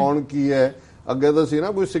ਹੈ ਤੇ ਕੌਣ ਕੀ ਹੈ। ਅੱਗੇ ਤਾਂ ਸੀ ਨਾ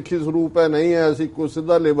ਕੋਈ ਸਿੱਖੀ ਸਰੂਪ ਹੈ ਨਹੀਂ ਹੈ, ਅਸੀਂ ਕੋਈ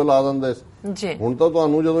ਸਿੱਧਾ ਲੇਬਲ ਲਾ ਦਿੰਦੇ ਸੀ। ਹੁਣ ਤਾਂ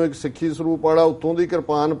ਤੁਹਾਨੂੰ ਜਦੋਂ ਇੱਕ ਸਿੱਖੀ ਸਰੂਪ ਵਾਲਾ ਉੱਤੋਂ ਦੀ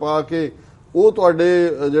ਕਿਰਪਾਨ ਪਾ ਕੇ ਉਹ ਤੁਹਾਡੇ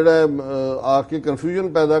ਜਿਹੜਾ ਆ ਕੇ ਕਨਫਿਊਜ਼ਨ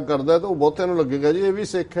ਪੈਦਾ ਕਰਦਾ ਤਾਂ ਉਹ ਬਹੁਤਿਆਂ ਨੂੰ ਲੱਗੇਗਾ ਜੀ ਇਹ ਵੀ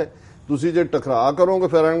ਸਿੱਖ ਹੈ। ਤੁਸੀਂ ਜੇ ਟਕਰਾਅ ਕਰੋਗੇ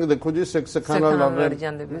ਫਿਰ ਆਣਗੇ ਦੇਖੋ ਜੀ ਸਿੱਖਾਂ ਨਾਲ ਲੜ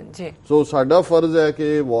ਜਾਂਦੇ ਜੀ। ਸੋ ਸਾਡਾ ਫਰਜ਼ ਹੈ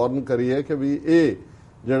ਕਿ ਵਾਰਨ ਕਰੀਏ ਕਿ ਵੀ ਇਹ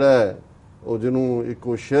ਜਿਹੜਾ ਉਹ ਜਿਹਨੂੰ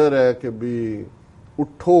ਇੱਕੋ ਸ਼ੇਅਰ ਹੈ ਕਿ ਵੀ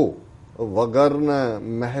उठो वगरना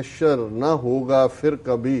महशर न होगा फिर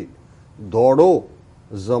कभी, दौड़ो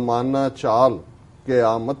जमाना चाल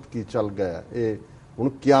क्यामत की चल गया। ये हुण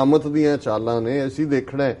क्यामत दीयां चालां ने, असीं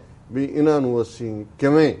देखना भी इन्हां नूं असीं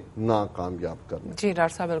किवें नाकामयाब करना। जी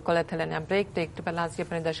डॉक्टर साहब बिल्कुल इत्थे लैणे ब्रेक। टेक तो पहलां असीं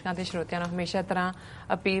अपने दर्शकां ते श्रोतिਆਂ ਨੂੰ हमेशा तरह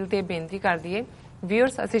अपील ते बेनती कर दईए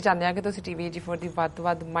व्यूअर्स, ਅਸੀਂ ਚਾਹੁੰਦੇ ਹਾਂ ਕਿ ਤੁਸੀਂ TV84 ਦੀ ਵੱਧ ਤੋਂ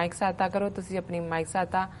ਵੱਧ ਮਾਈਕ ਸਹਾਇਤਾ ਕਰੋ। ਤੁਸੀਂ ਆਪਣੀ ਮਾਈਕ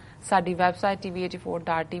ਸਹਾਇਤਾ ਸਾਡੀ ਵੈਬਸਾਈਟ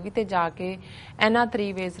tv84.tv ਤੇ ਜਾ ਕੇ ਇਹਨਾਂ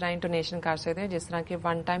 3 ਵੇਜ਼ ਰਾਹੀਂ ਡੋਨੇਸ਼ਨ ਕਰ ਸਕਦੇ ਹੋ, ਜਿਸ ਤਰ੍ਹਾਂ ਕਿ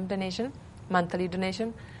 1 ਟਾਈਮ ਡੋਨੇਸ਼ਨ, ਮੰਥਲੀ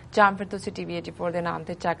ਡੋਨੇਸ਼ਨ, ਜਾਂ ਫਿਰ ਤੁਸੀਂ TV84 ਦੇ ਨਾਮ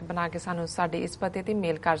ਤੇ ਚੈੱਕ ਬਣਾ ਕੇ ਸਾਨੂੰ ਸਾਡੇ ਇਸ ਪਤੇ ਤੇ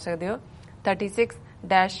ਮੇਲ ਕਰ ਸਕਦੇ ਹੋ 36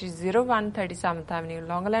 1-01 37th Avenue,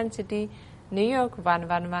 Long Island City, New York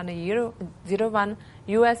 11101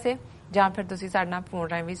 USA, ਜਾਂ ਫਿਰ ਤੁਸੀਂ ਸਾਡੇ ਨਾਲ ਫੋਨ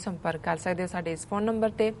ਰਾਹੀਂ ਵੀ ਸੰਪਰਕ ਕਰ ਸਕਦੇ ਹੋ ਸਾਡੇ ਇਸ ਫੋਨ ਨੰਬਰ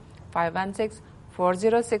ਤੇ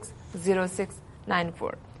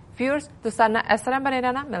 5164060694. Viewers, ਤੁਸੀਂ ਸਾਡੇ ਨਾਲ ਇਸ ਤਰ੍ਹਾਂ ਬਣੇ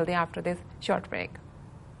ਰਹਿਣਾ। ਮਿਲਦੇ ਹਾਂ ਆਫਟਰ ਦਿਸ ਸ਼ਾਰਟ ਬ੍ਰੇਕ।